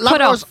 But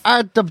Labradors off.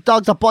 are the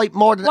dogs that bite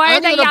more than Why are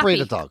any they other breed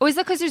yappy? of dog. Or is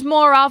it because there's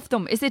more of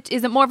them? Is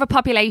it more of a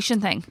population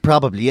thing?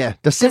 Probably, yeah. The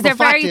Because simple they're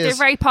fact very is,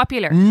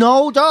 popular.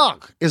 no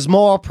dog is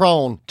more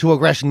prone to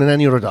aggression than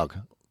any other dog.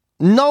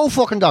 No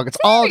fucking dog. It's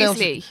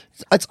Seriously?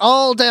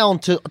 all down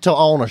to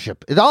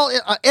ownership.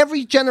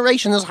 Every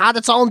generation has had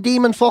its own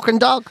demon fucking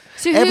dog.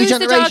 So Every who's the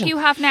generation. dog you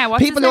have now?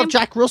 What's People his who have name?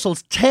 Jack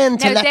Russells tend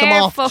to Now let them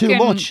they're off too fucking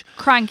much.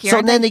 cranky, So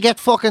aren't then they? they get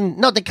fucking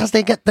because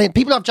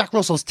people who have Jack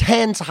Russells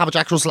tend to have a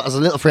Jack Russell as a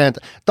little friend.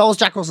 Those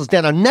Jack Russells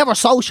then are never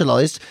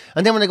socialised,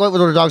 and then when they go out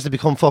with other dogs, they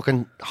become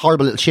fucking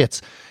horrible little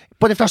shits.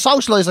 But if they're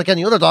socialised like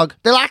any other dog,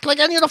 they'll act like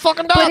any other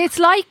fucking dog. But it's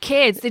like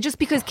kids. They're just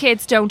because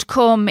kids don't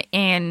come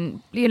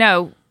in,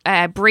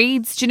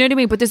 breeds. Do you know what I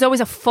mean? But there's always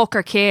a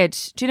fucker kid.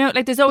 Do you know?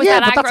 Like there's always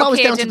that but that's aggro always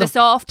kid down to in the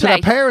soft to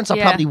play. their parents are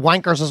Yeah. probably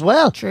wankers as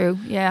well. True.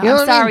 Yeah. You know I'm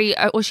what I sorry.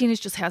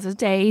 Oceanus just has his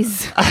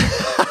days.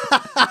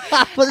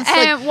 But it's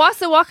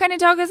like, What kind of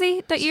dog is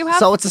he that you have?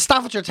 so it's a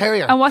Staffordshire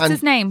Terrier. and what's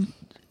his name?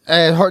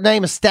 Her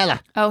name is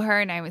Stella. Oh,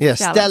 her name is Yeah,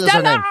 Stella. Stella's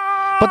her name.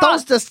 But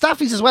the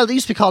Staffies as well, they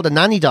used to be called a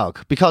nanny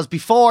dog because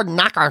before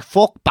knacker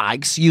fuck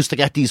bags used to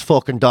get these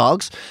fucking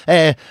dogs,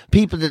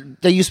 people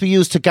they used to be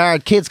used to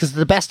guard kids because they're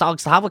the best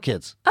dogs to have with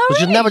kids. Oh, But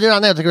really? you'd never do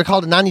that now. They're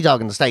called a nanny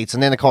dog in the States,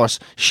 and then of course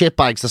shit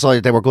bags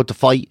decided they were good to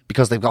fight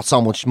because they've got so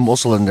much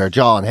muscle in their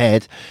jaw and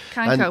head.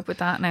 Can't cope with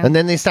that now. And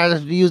then they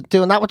started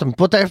doing that with them.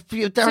 But they're So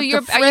the are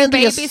you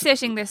friendliest.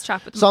 babysitting this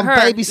chap? At the So I'm her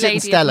babysitting lady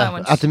Stella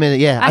moment? at the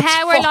minute, yeah. And It's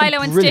how are fucking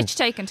Lilo and brilliant. Stitch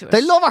taken to it?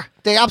 They love her.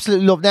 They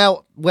absolutely love.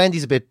 Now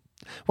Wendy's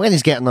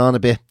getting on a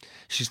bit.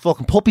 She's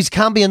fucking puppies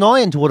can be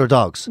annoying to other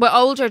dogs. Well,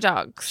 older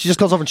dogs. She just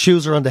goes over and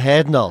chews her on the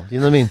head and all. You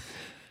know what I mean?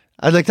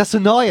 I like that's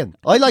annoying.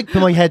 I like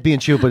my head being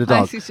chewed by the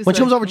dog. She's just When she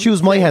comes like, over and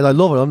chews my head, I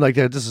love it. I'm like,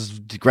 this is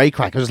great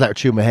crack. I just let her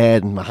chew my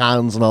head and my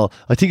hands and all.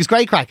 I think it's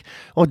great crack.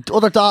 Oh,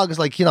 other dog is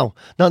like, not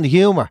in the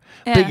humour.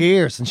 Yeah. Big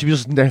ears, and she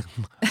was just there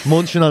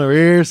munching on her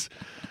ears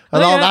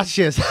and all that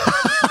shit.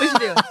 What's she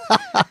doing?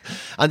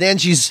 And then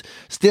she's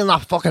still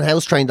not fucking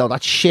house trained though.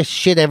 That's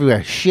shit everywhere.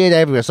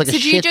 It's like So a do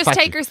shit you just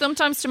factory. take her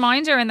sometimes to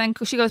mind her and then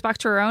she goes back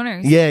to her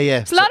owners? Yeah.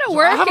 It's a lot of So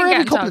work. I have her in every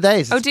getting couple of dogs.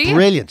 days. Oh, It's do you?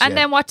 brilliant. And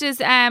yeah. then what does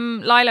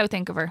Lilo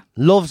think of her?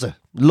 Loves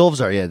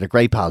her, yeah. They're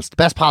great pals. The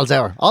best pals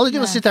ever. All they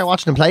do is sit there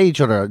watching them play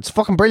each other. It's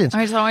fucking brilliant.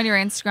 I saw on your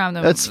Instagram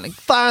though. It's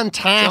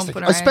fantastic.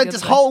 jumping I around spent the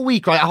this other way. whole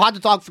week, right? I had the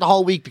dog for the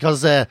whole week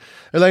because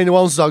Elaine, who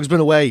owns the dog, has been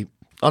away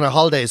on her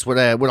holidays with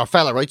our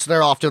fella, right? So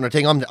they're off doing their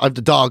thing. I'm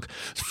the dog.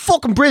 It's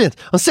fucking brilliant.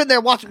 I'm sitting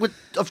there watching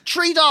of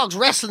 3 dogs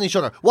wrestling each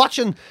other,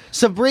 watching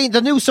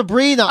the new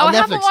Sabrina on I Netflix.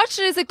 haven't watched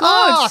it. Is it good?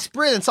 Oh, it's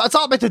brilliant. So it's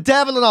all about the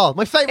devil and all.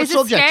 My favourite Is it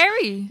subject.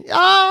 scary?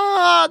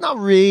 Not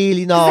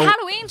really, no. Is it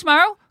Halloween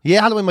tomorrow?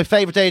 Yeah, Halloween, my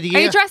favourite day of the Are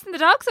year. you dressing the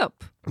dogs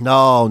up?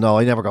 No,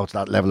 I never go to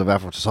that level of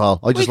effort at all.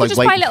 I just could like just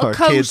buy a waiting little for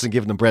coat. kids and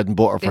giving them bread and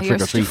butter for Yeah, trick you're or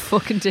such a treat.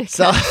 fucking dick.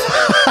 So,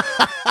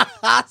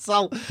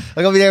 so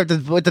I'm gonna be there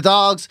with the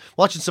dogs,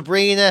 watching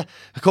Sabrina,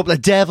 a couple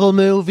of devil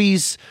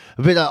movies.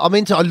 I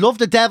love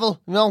the devil.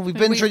 You know, we've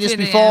been through this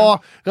before.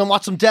 Gonna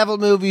watch some devil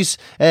movies.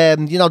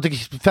 You know, the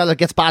fella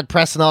gets bad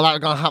press and all that. We're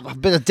gonna have a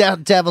bit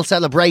of devil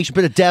celebration, a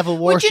bit of devil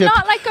worship. Would you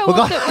not like go We're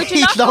up gonna would you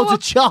eat not go loads up,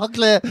 of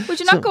chocolate. Would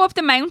you not go up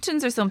the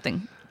mountains or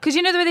something? Because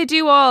you know the way they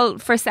do all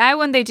for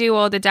Samhain, they do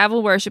all the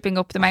devil worshipping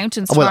up the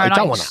mountains. Well, I tomorrow don't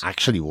night. want to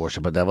actually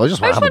worship a devil. I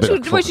just want to have a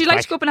bit of Would you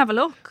like to fucking go up and have a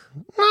look? crack.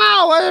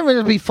 No, I mean,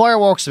 it'll be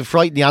fireworks and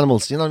frighten the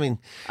animals. You know what I mean?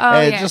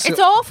 Oh yeah, just- it's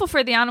awful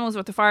for the animals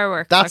with the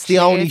fireworks. That's actually.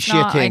 the only It's shit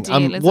not thing.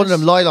 ideal, is One of it?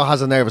 them, Lila,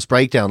 has a nervous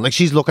breakdown. Like,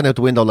 she's looking out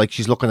the window like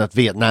she's looking at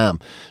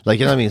Vietnam. Like,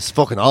 you know what I mean? It's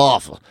fucking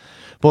awful.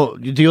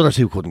 But the other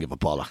two couldn't give a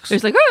bollocks.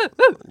 There's like, oh.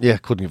 Yeah,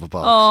 couldn't give a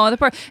bollocks. Oh, the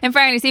poor. In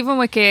fairness, even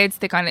with kids,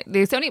 they kind of.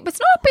 There's only, but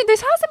it's not been. There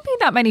hasn't been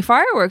that many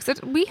fireworks.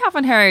 We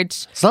haven't heard.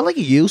 It's not like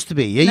it used to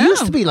be. It No.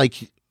 used to be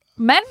like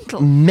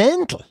Mental.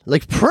 mental,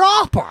 like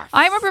proper.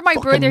 I remember my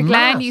fucking brother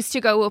Glenn mad. used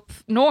to go up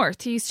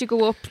north. He used to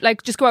go up,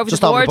 like, just go over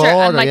Just the over the border. And,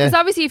 border, like, yeah. because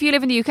obviously if you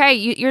live in the UK,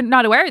 you're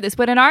not aware of this,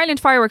 but in Ireland,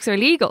 fireworks are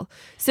illegal.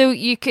 So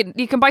you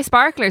can buy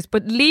sparklers,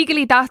 but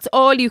legally that's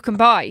all you can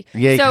buy.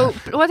 Yeah, you So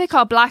what they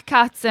call black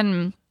cats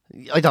and...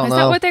 I don't Is know.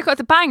 that what they're called?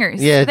 The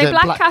bangers? Yeah, Are they the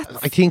black cats?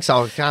 I think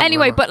so. I can't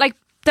Anyway, remember. but like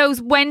those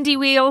Wendy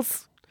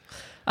wheels,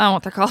 I don't know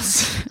what they're called.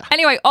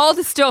 Anyway, all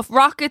the stuff,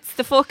 rockets,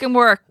 the fucking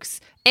works,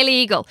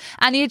 illegal.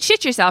 And you'd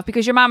shit yourself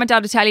because your mum and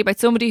dad would tell you about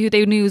somebody who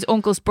they knew's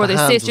uncle's brother's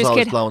hand was sister's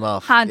always kid. blown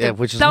off. Hand Yeah,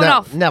 which is blown ne-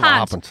 off. never hand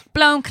happened.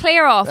 Blown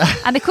clear off.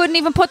 And they couldn't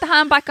even put the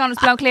hand back on, it's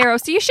blown clear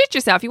off. So you shit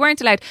yourself. You weren't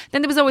allowed.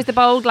 Then there was always the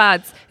bold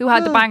lads who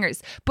had the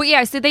bangers. But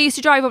yeah, so they used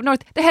to drive up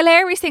north. The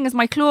hilarious thing is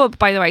my club,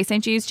 by the way,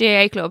 St. Jude's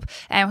GAA Club,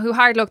 who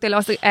hard luck, they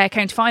lost the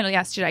county final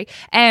yesterday.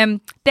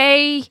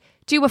 They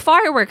do a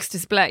fireworks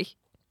display.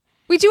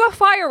 We do a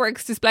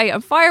fireworks display,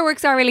 and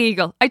fireworks are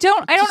illegal. I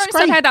don't understand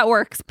great. how that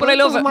works, but Well, I it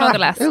love doesn't it matter.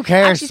 nonetheless. Who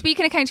cares? Actually,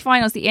 speaking of county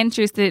finals, the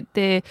Inters,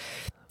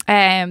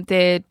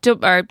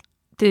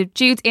 the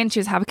Jude's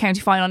Inters have a county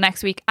final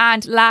next week,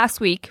 and last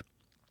week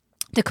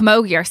the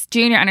Camogie, our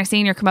junior and our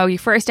senior Camogie,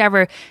 first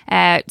ever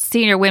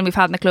senior win we've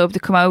had in the club. The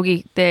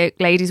Camogie, the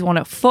ladies won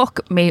it.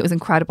 Fuck me, it was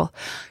incredible.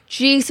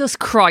 Jesus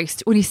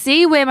Christ, when you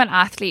see women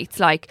athletes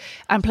like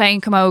and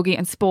playing Camogie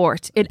and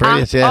sport,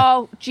 Brilliant, yeah.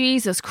 oh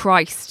Jesus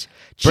Christ.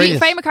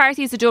 Brilliant. Faye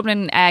McCarthy is the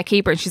Dublin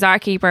keeper, and she's our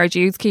keeper, our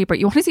Jude's keeper.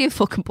 You want to see a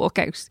fucking book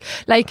out.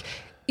 Like,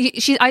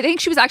 I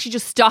think she was actually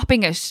just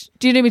stopping it.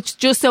 Do you know what I mean?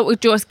 Just so it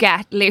would just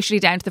get literally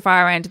down to the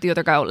far end of the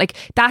other goal. Like,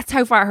 that's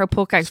how far her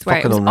puck outs were. It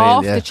was fucking unreal,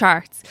 off yeah. the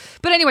charts.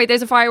 But anyway,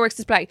 there's a fireworks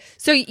display.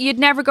 So you'd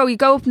never go. You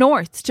go up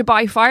north to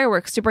buy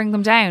fireworks to bring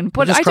them down.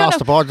 But You just I don't cross know.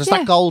 the border. There's Yeah.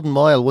 that golden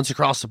mile. Once you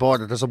cross the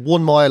border, there's a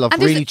 1 mile of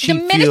And there's really the cheap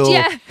minute- fuel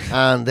yeah.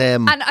 and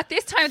And at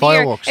this time of the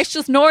fireworks. year, it's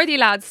just Northy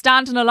lads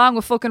standing along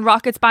with fucking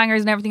rockets,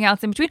 bangers, and everything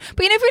else in between.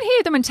 But you never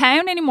hear them in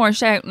town anymore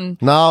shouting,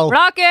 No.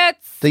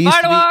 rockets, They used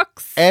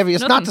fireworks. to be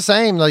it's not Nothing. the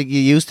same like it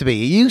used to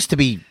be. It used to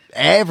be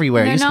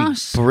everywhere. They're It used not.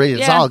 to be brilliant.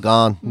 It's Yeah. all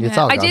gone. It's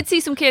Yeah. all I gone. did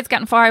see some kids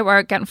getting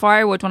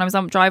firewood when I was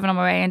driving on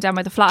my way and down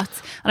by the flats,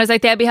 and I was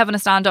like, they'll be having a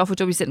standoff with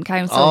Dublin City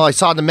Council. Oh, I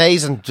saw it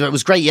amazing. It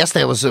was great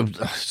yesterday.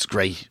 It's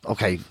great.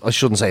 Okay, I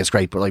shouldn't say it's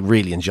great, but I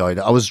really enjoyed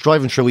it. I was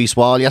driving through East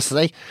Wall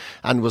yesterday,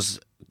 and was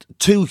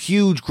two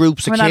huge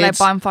groups of We're not allowed kids.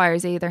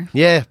 bonfires either.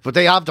 Yeah, but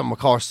they have them, of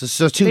course. There's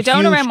so two They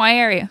don't huge. around my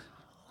area.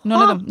 None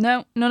of them.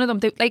 No, none of them.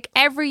 They, like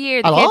every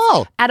year, the At kids,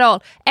 all? at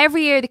all.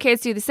 Every year, the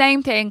kids do the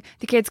same thing.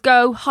 The kids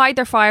go hide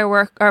their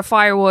firework or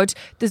firewood.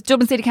 The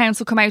Dublin City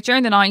Council come out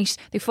during the night.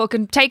 They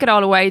fucking take it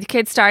all away. The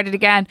kids start it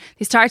again.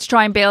 They start to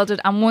try and build it,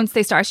 and once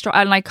they start,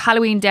 and like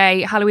Halloween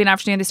day, Halloween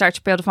afternoon, they start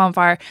to build a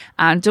bonfire,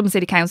 and Dublin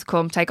City Council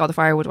come take all the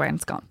firewood away, and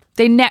it's gone.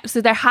 So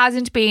there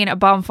hasn't been a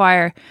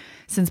bonfire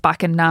since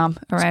back in Nam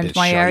around bit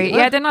my shy, area. isn't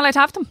Yeah, it? they're not allowed to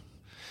have them.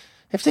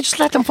 If they just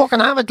let them fucking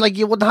have it, like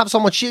you wouldn't have so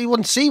much shit. You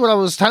wouldn't see what I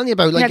was telling you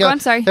about. Like Yeah, go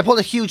on, sorry. They pulled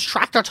a huge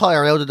tractor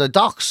tire out of the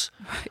docks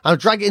and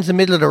dragged it into the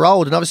middle of the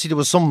road. And obviously there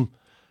was some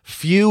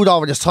feud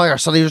over this tire,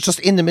 so they were just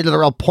in the middle of the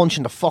road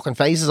punching the fucking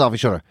faces off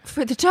each other.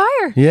 For the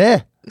tire.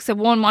 Yeah. So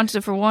one wanted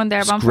it for one there.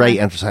 It's bonfire. great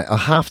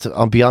entertainment.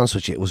 I'll be honest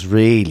with you,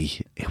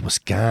 it was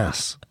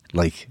gas.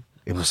 Like,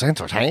 it was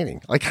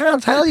entertaining. I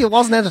can't tell you it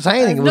wasn't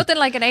entertaining. It was, Nothing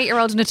like an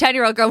 8-year-old and a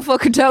 10-year-old going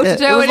fucking toe to it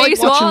toe was in like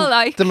East watching Wall.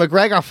 Like, the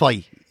McGregor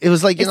fight. It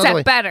was like, you know, except the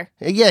way- better.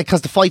 Yeah,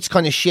 because the fight's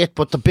kind of shit,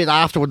 but the bit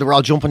afterward, they were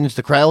all jumping into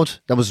the crowd.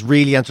 That was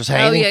really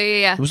entertaining. Oh,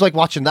 yeah. It was like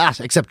watching that,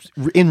 except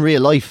in real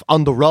life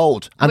on the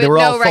road, and with they were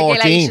no all 14.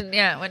 regulation,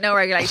 yeah, with no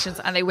regulations,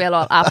 and they will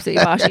all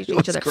absolutely bash each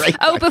was other. great,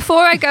 Oh, like.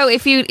 before I go,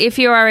 if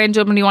you are in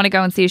Dublin, you want to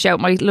go and see a show.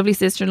 My lovely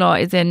sister-in-law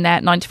is in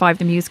 95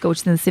 the Musical, which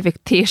is in the Civic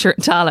Theatre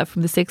in Tala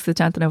from the 6th to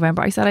the 10th of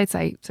November. I said I'd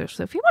say so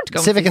if you want to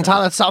go, Civic and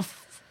Talent, it's a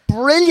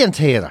brilliant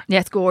theatre.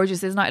 Yeah, it's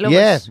gorgeous, isn't it? I love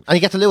Yeah, it. and you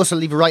get to Lewis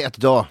and leave it right at the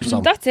door. So.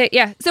 That's it,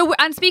 yeah. So,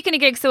 and speaking of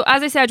gigs, so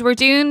as I said, we're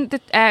doing the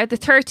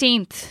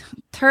 13th,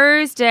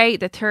 Thursday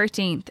the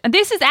 13th, and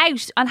this is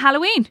out on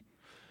Halloween.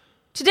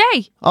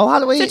 Today. Oh,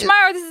 Halloween. So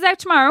tomorrow, this is out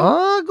tomorrow.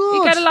 Oh, good.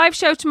 You get a live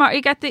show tomorrow.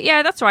 You get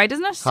that's right,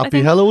 isn't it? I Happy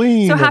think.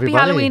 Halloween, So happy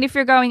everybody. Halloween if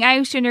you're going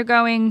out and you're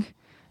going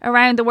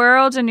around the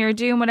world and you're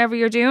doing whatever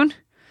you're doing.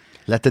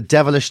 Let the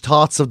devilish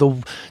thoughts of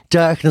the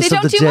darkness They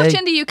of the don't do day. much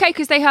in the UK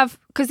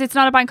because it's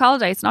not a bank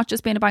holiday. It's not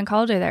just being a bank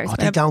holiday there. Oh,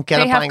 they don't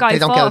get have Guy they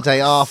don't get a Fawkes.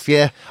 day off.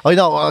 Yeah, I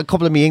know a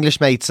couple of my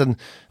English mates, and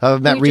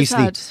I've met We just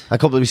recently had. a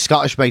couple of my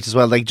Scottish mates as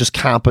well. They just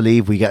can't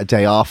believe we get a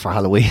day off for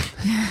Halloween.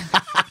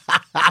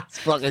 It's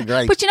fucking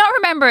great. But you not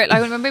remember it? Like,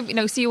 I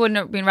remember, so you wouldn't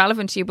have been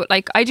relevant to you, but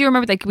like I do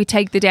remember, like we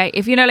take the day.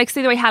 If like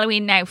say the way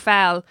Halloween now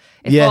fell,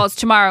 it Yeah. falls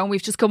tomorrow, and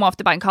we've just come off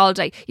the bank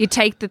holiday. You'd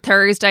take the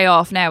Thursday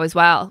off now as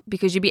well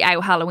because you'd be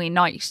out Halloween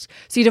night.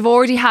 So you'd have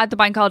already had the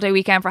bank holiday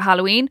weekend for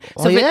Halloween.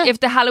 So if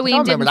the I Halloween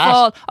don't didn't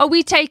remember that. fall,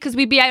 we'd take because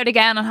we'd be out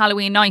again on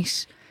Halloween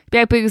night. Be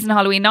out boozing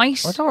Halloween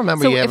night. I don't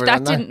remember So you if ever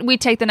that done that. didn't,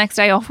 we'd take the next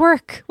day off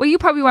work. Well, you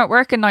probably weren't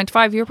working 9 to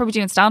 5. You were probably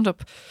doing stand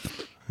up.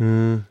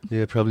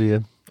 Yeah, probably. Yeah.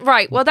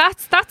 Right, well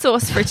that's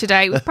us for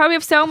today. We probably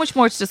have so much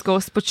more to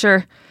discuss, but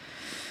sure,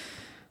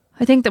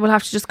 I think that we'll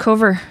have to just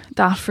cover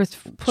that for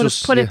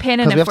put a pin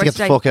in we it have for to get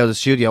today. the fuck out of the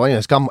studio. Anyway,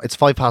 it's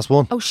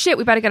 5:05. Oh shit,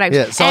 we better get out.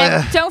 Yeah,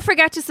 so, Don't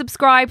forget to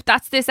subscribe.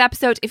 That's this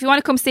episode. If you want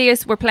to come see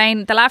us, we're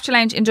playing the Laughter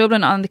Lounge in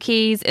Dublin on the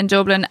Quays in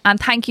Dublin. And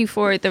thank you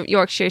for the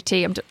Yorkshire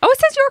tea. It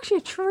says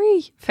Yorkshire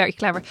tree. Very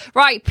clever.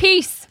 Right,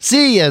 peace.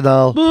 See you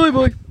now.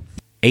 Bye.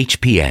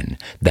 HPN,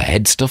 the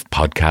Headstuff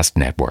Podcast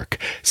Network.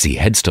 See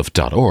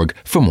headstuff.org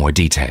for more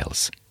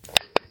details.